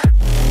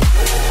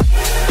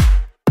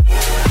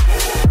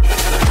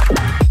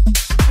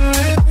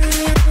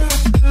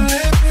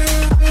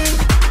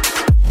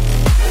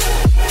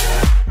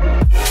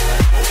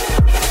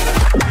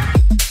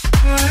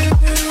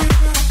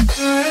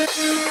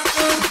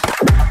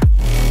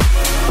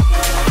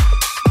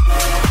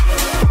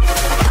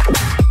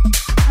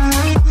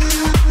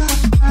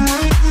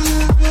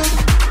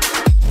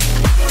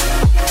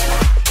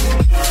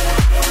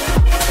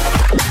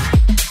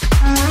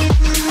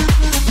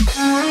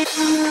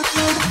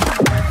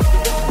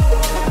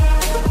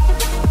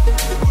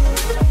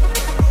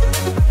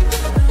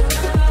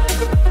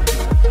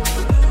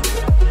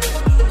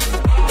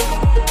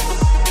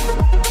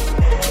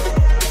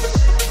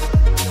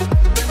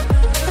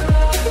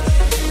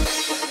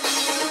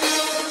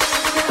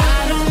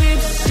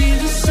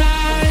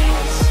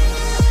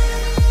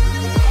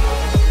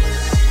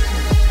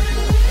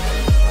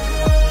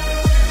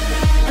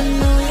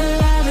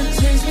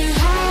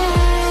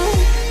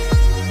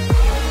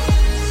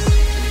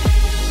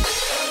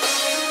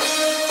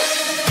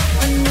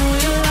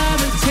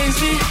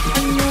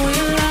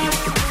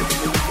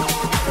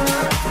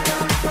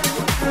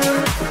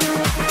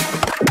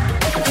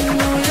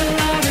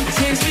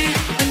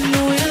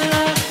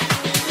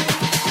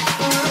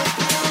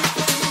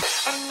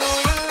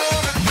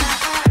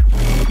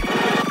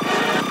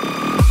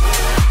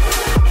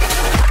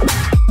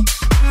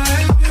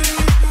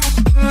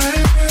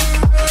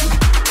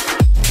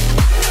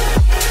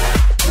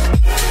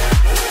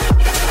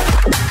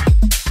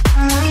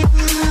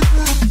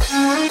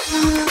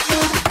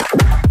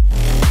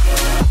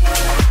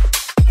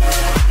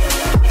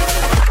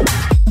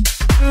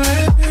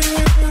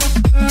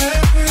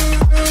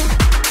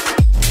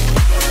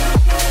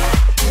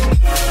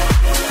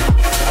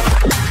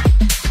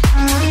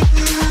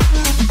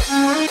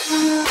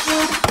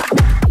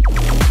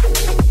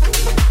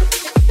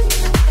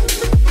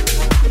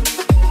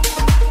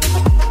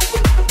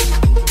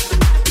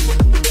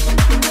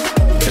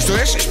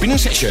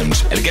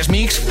 El guest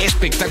mix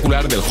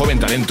espectacular del joven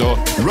talento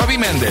Robbie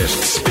Mendes.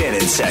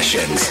 Spinnin'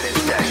 Sessions.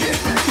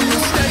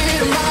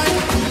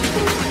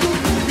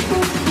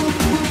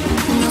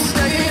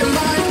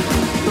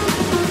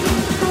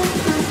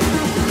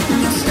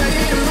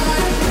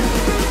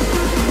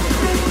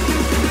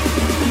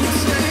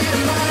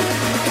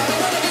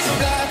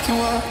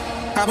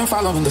 I've been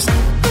following the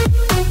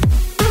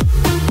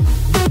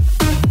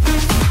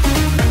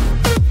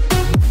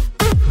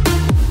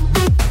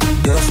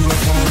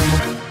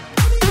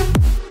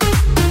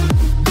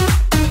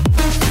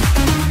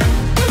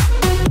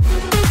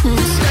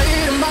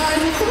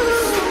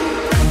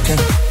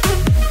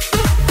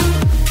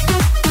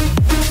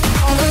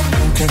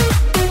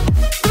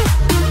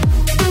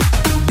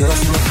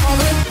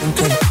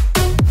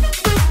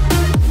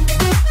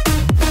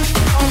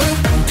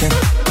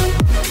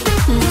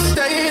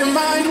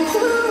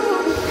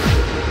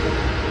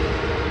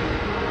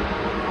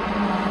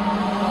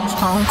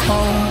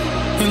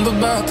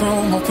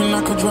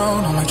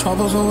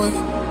troubles away.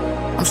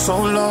 I'm so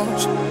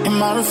lost in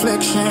my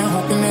reflection,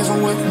 hoping there's a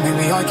way.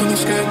 Maybe I can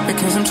escape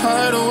because I'm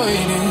tired of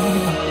waiting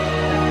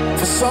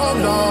for so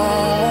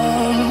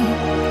long.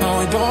 No,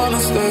 I don't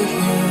wanna stay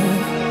here.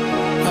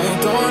 I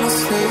don't wanna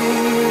stay.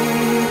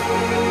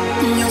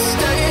 In your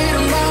state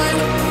of mind,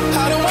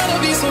 I don't wanna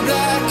be so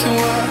black and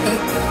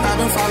white. I've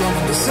been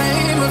following the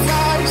same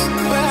advice,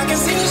 but I can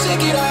see you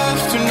shake it off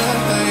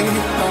tonight.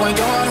 No, I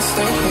don't wanna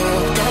stay here.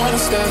 Don't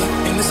wanna stay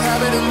in this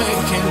habit of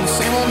making the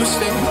same old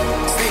mistake.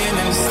 Staying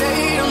in a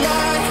state of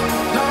mind,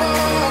 no,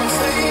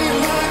 state of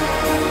mind.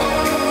 Oh.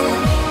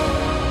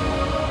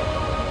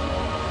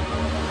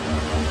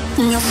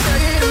 In your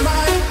state of mind.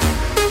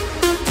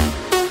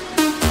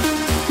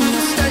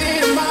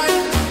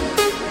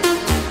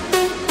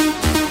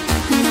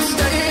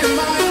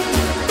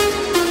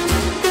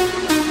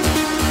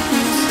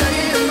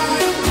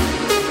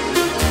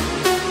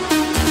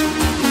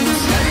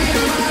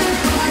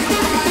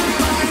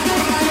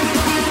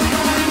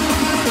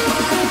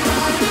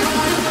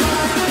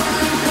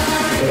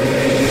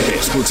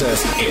 Escuchas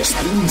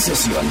Spinnin'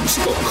 Sessions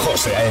con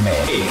José A.M.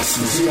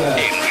 Exclusiva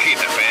en Hit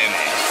FM.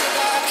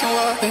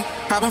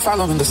 I've been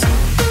following the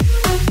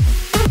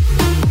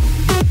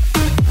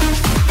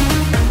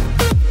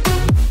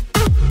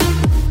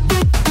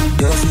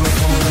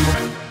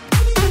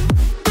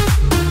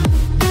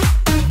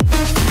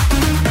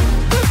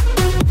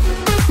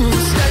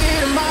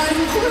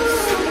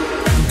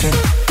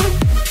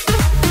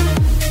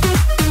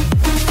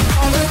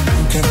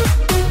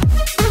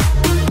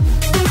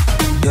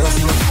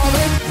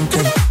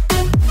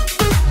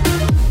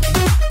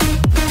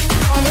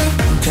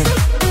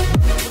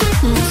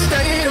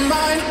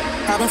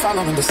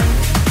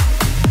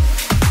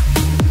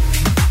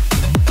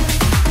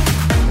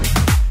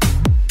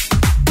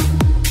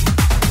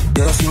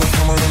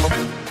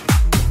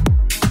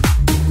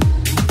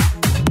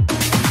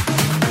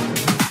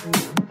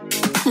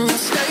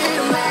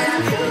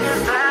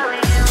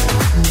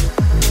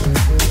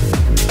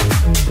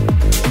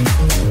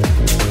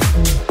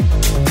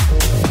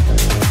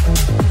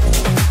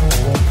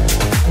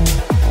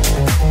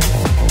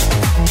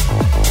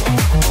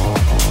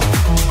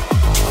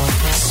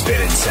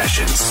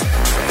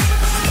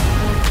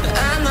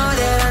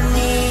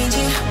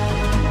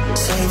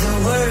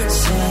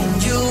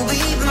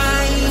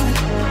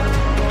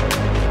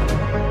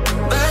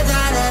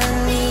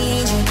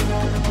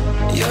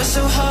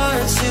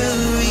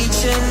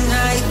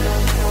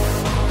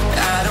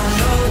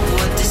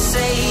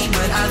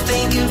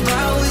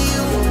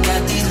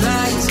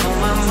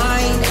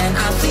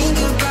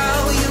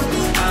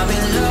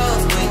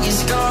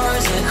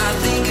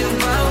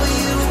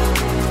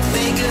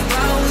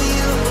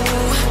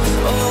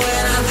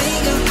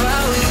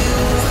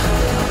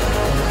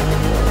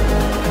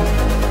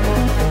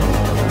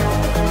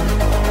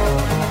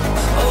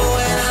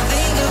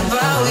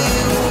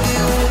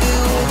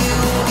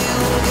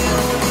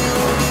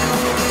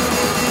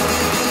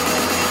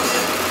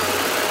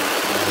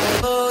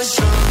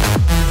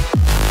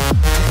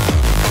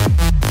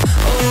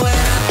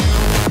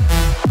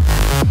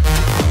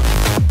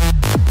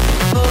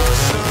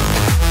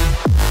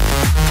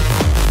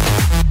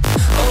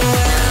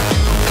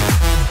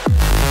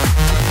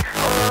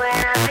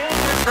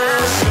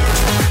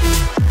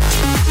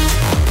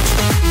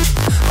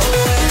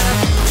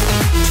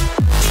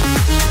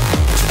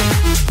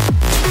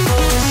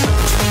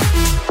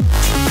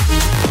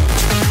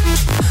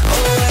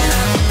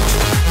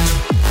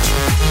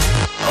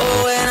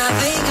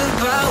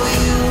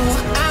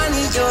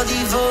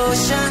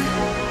devotion.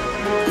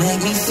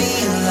 Make me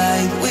feel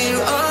like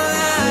we're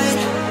alright.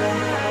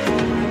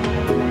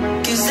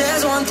 'Cause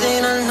there's one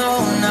thing I know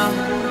now,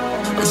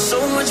 I'm so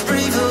much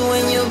braver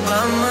when you're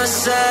by my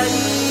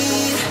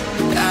side.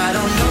 I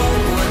don't know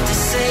what to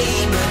say,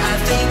 but I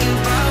think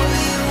about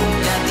you.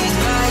 Got these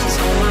lights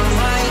on my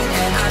mind,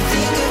 and I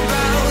think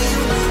about you.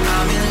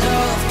 I'm in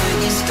love with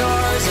your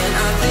scars, and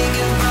I think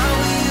about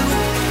you.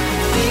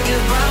 Think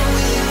about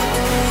you.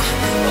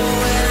 Oh,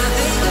 when I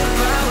think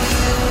about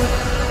you.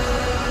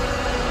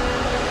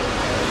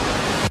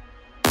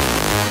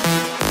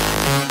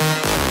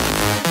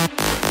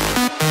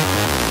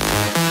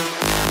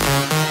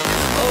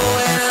 Oh,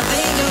 when I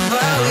think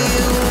about you.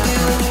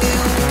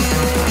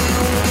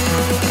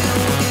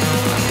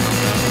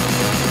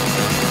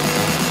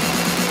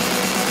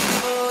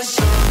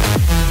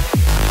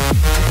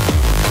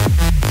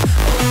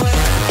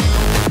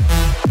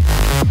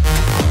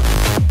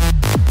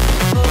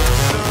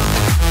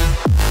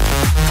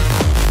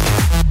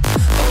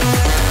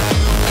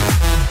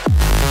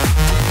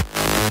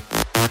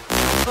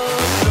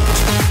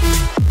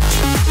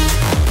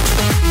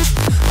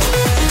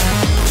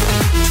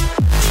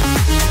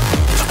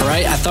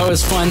 I thought it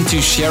was fun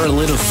to share a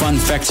little fun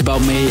facts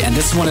about me, and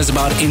this one is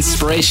about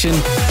inspiration.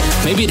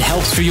 Maybe it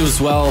helps for you as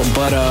well,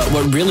 but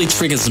what really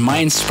triggers my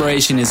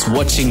inspiration is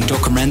watching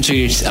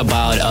documentaries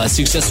about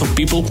successful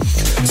people.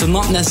 So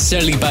not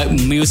necessarily about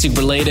music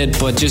related,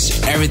 but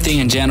just everything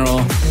in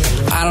general.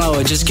 I don't know,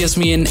 it just gives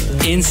me an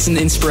instant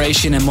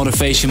inspiration and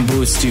motivation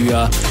boost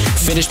to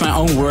finish my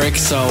own work.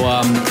 So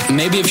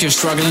maybe if you're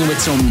struggling with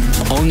some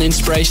own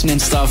inspiration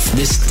and stuff,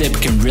 this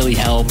tip can really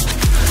help.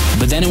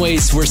 But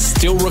anyways, we're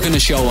still rocking the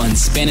show on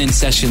Spinnin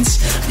Sessions.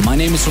 My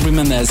name is Ruben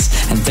Mendez,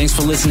 and thanks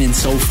for listening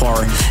so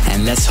far,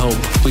 and let's hope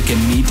we can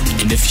meet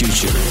in the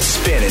future.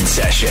 Spinnin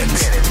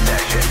Sessions.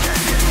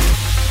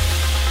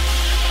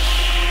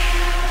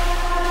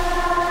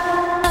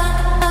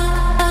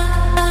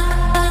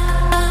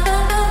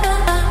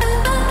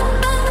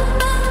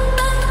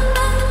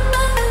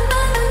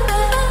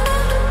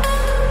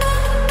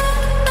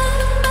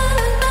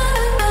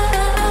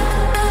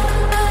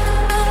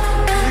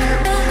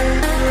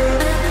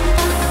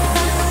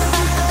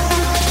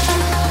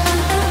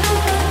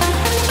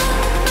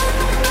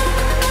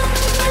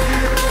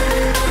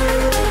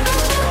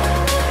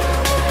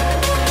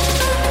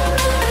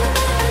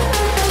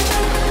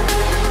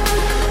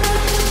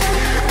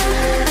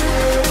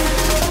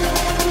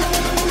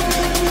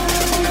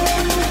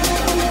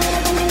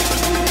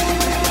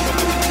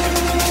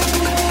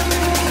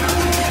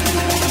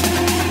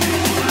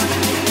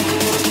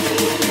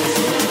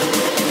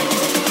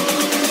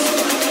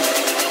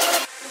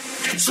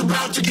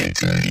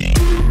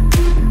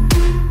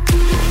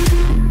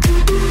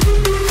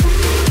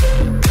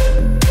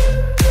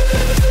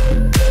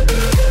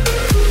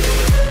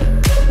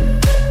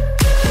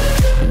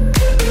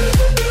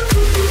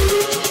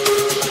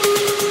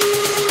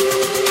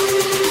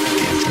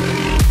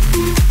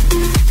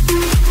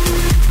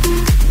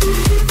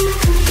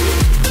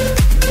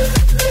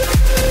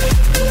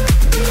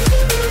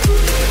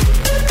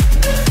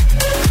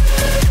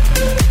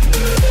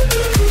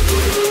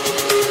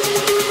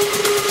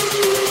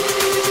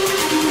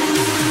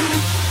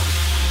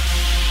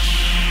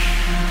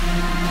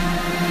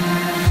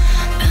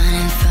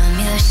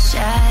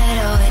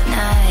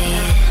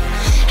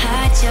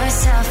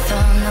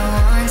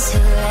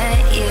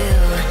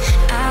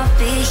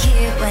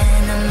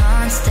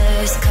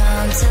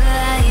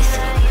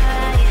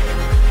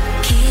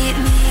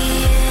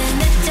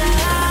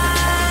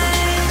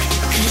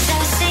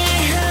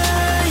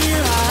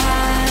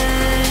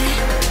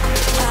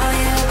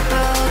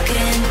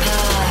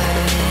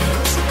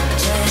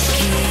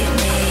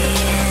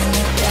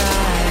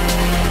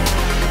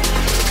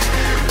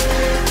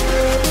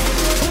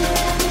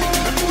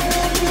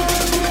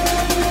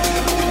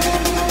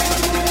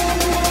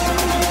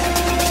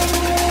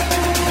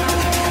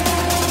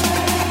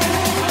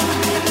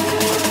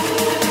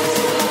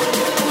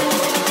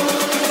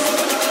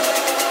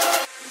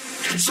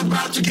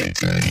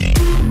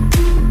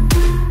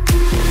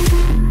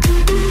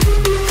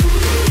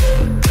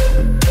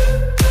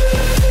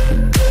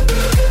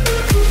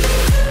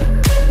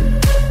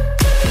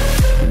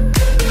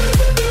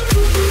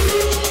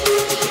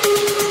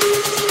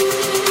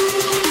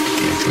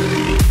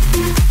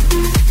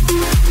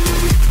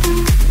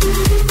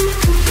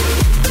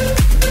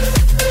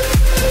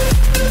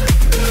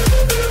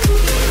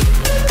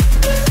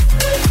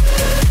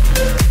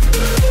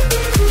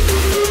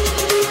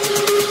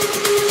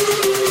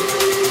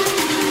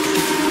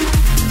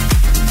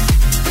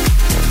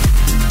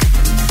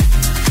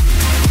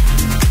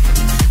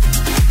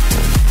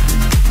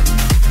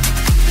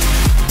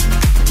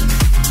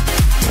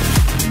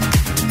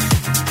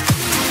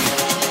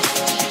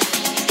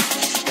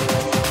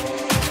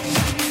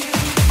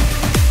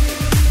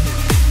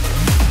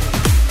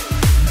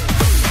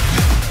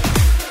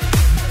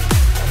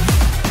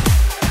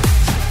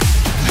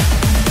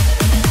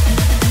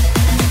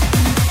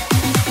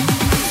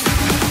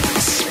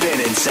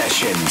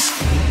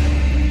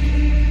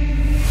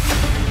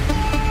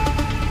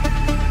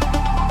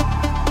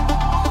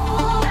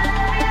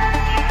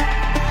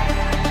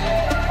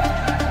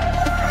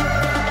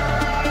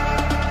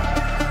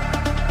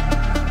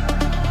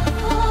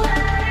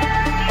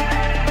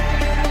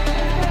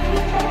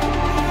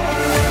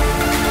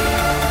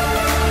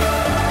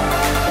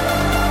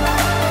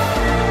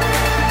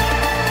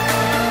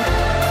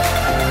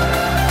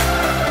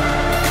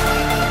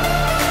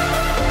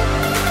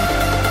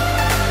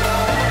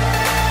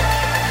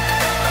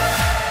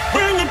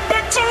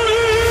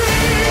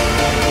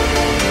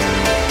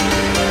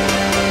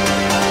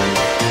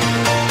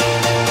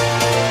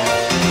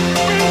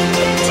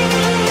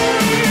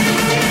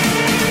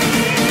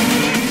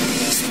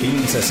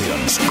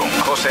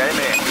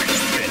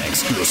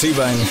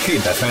 exclusiva en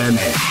Hit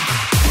FM.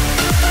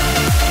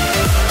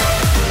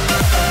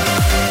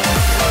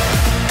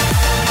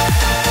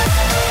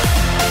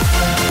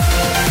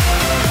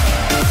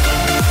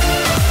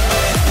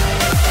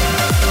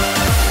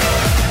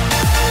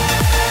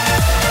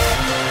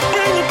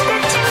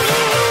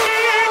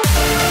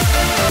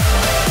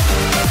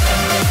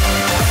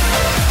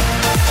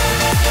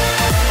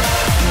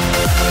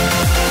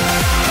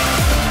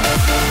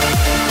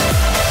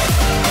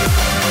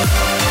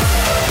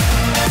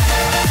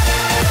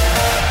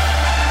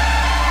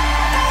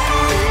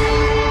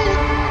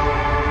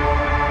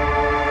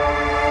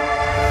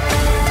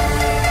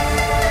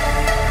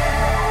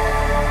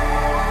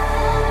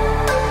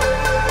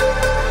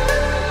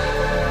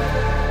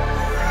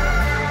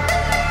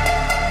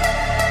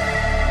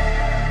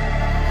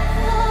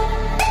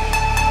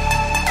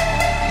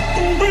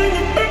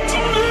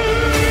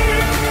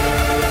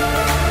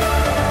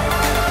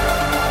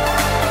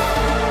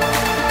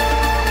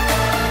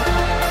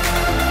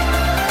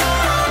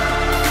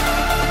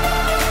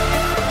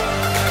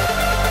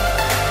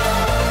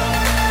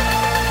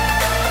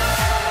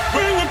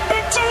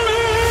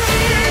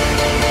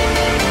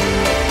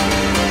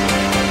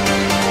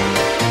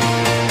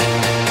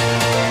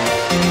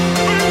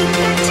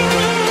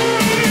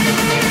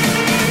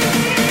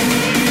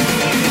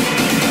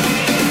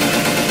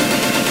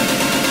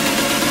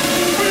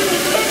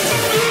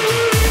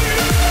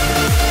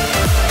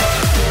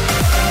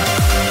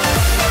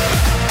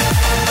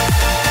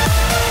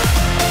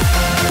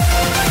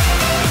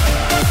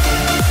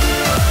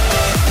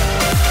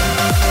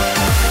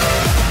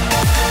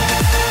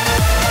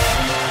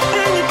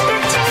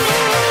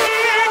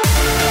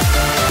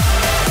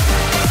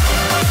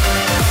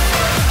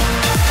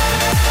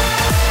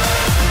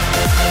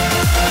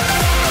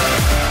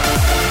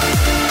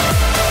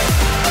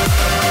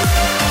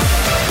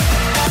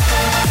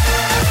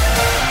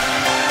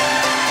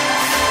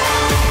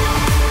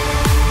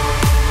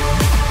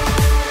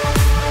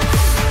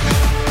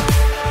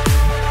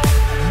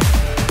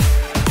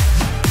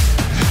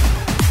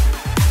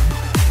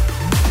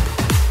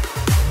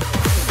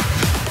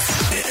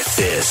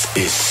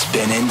 is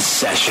Spinnin'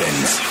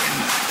 Sessions.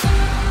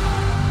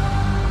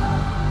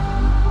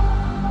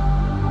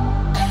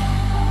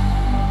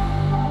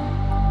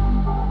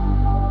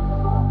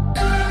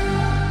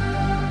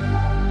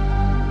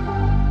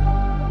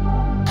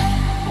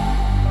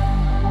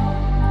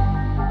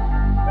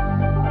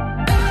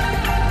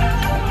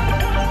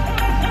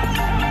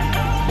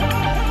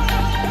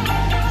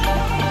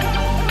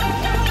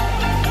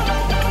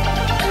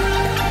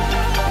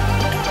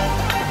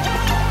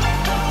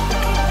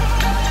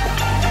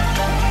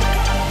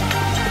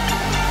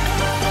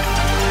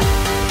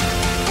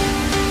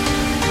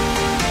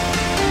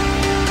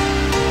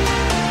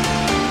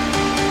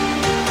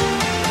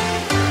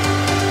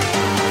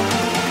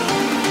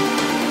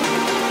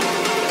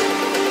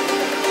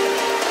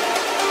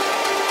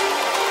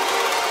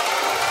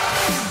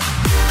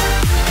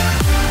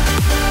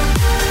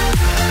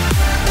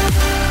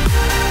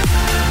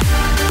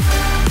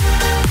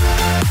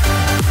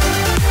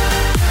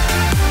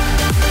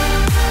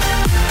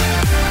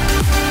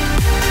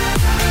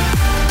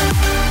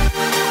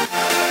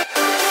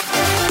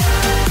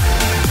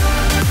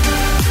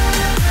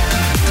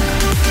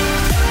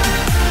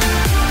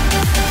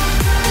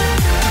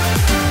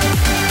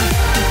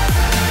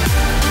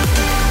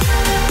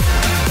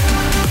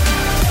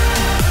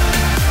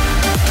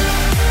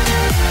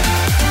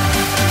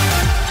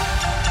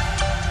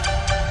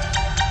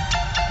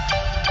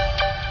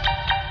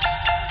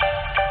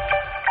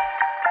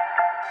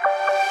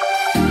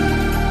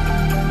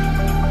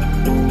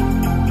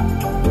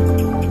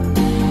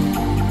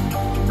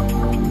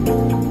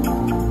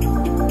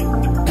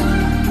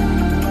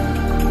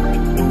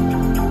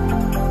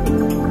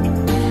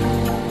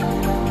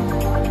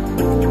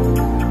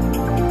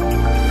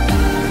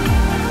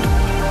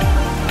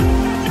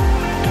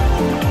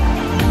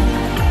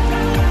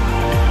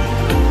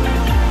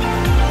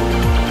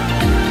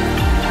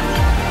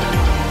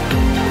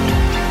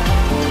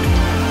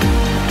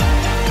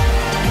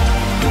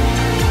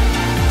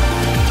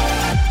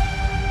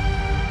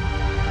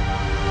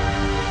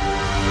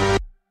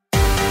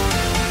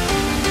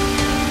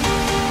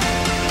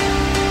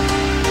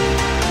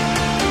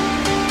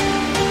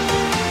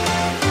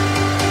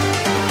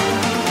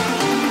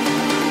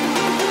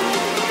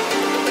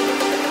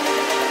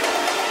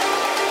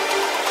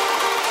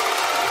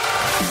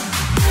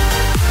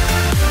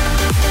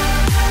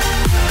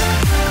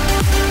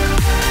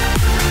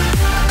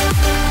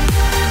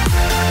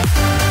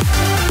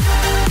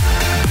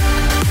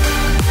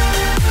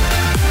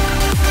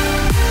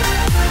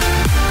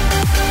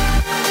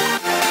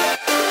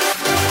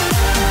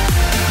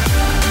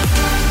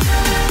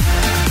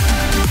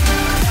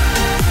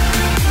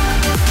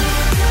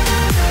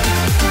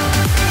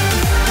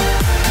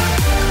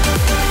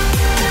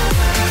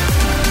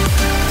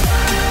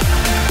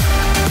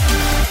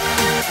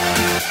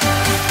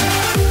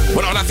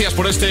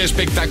 por este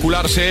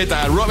espectacular set.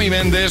 A Robbie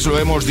Méndez lo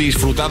hemos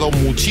disfrutado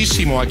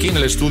muchísimo aquí en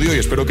el estudio y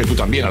espero que tú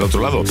también al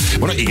otro lado.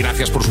 Bueno, y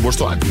gracias por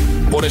supuesto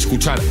por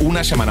escuchar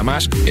una semana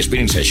más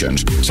Spinnin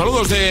Sessions.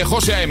 Saludos de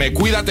José A.M.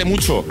 Cuídate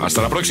mucho.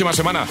 Hasta la próxima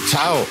semana.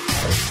 Chao.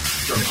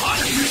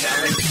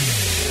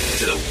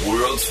 To the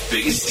world's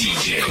biggest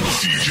DJ.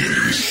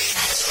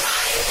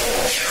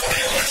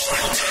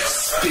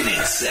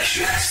 Spinnin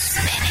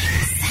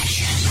Sessions.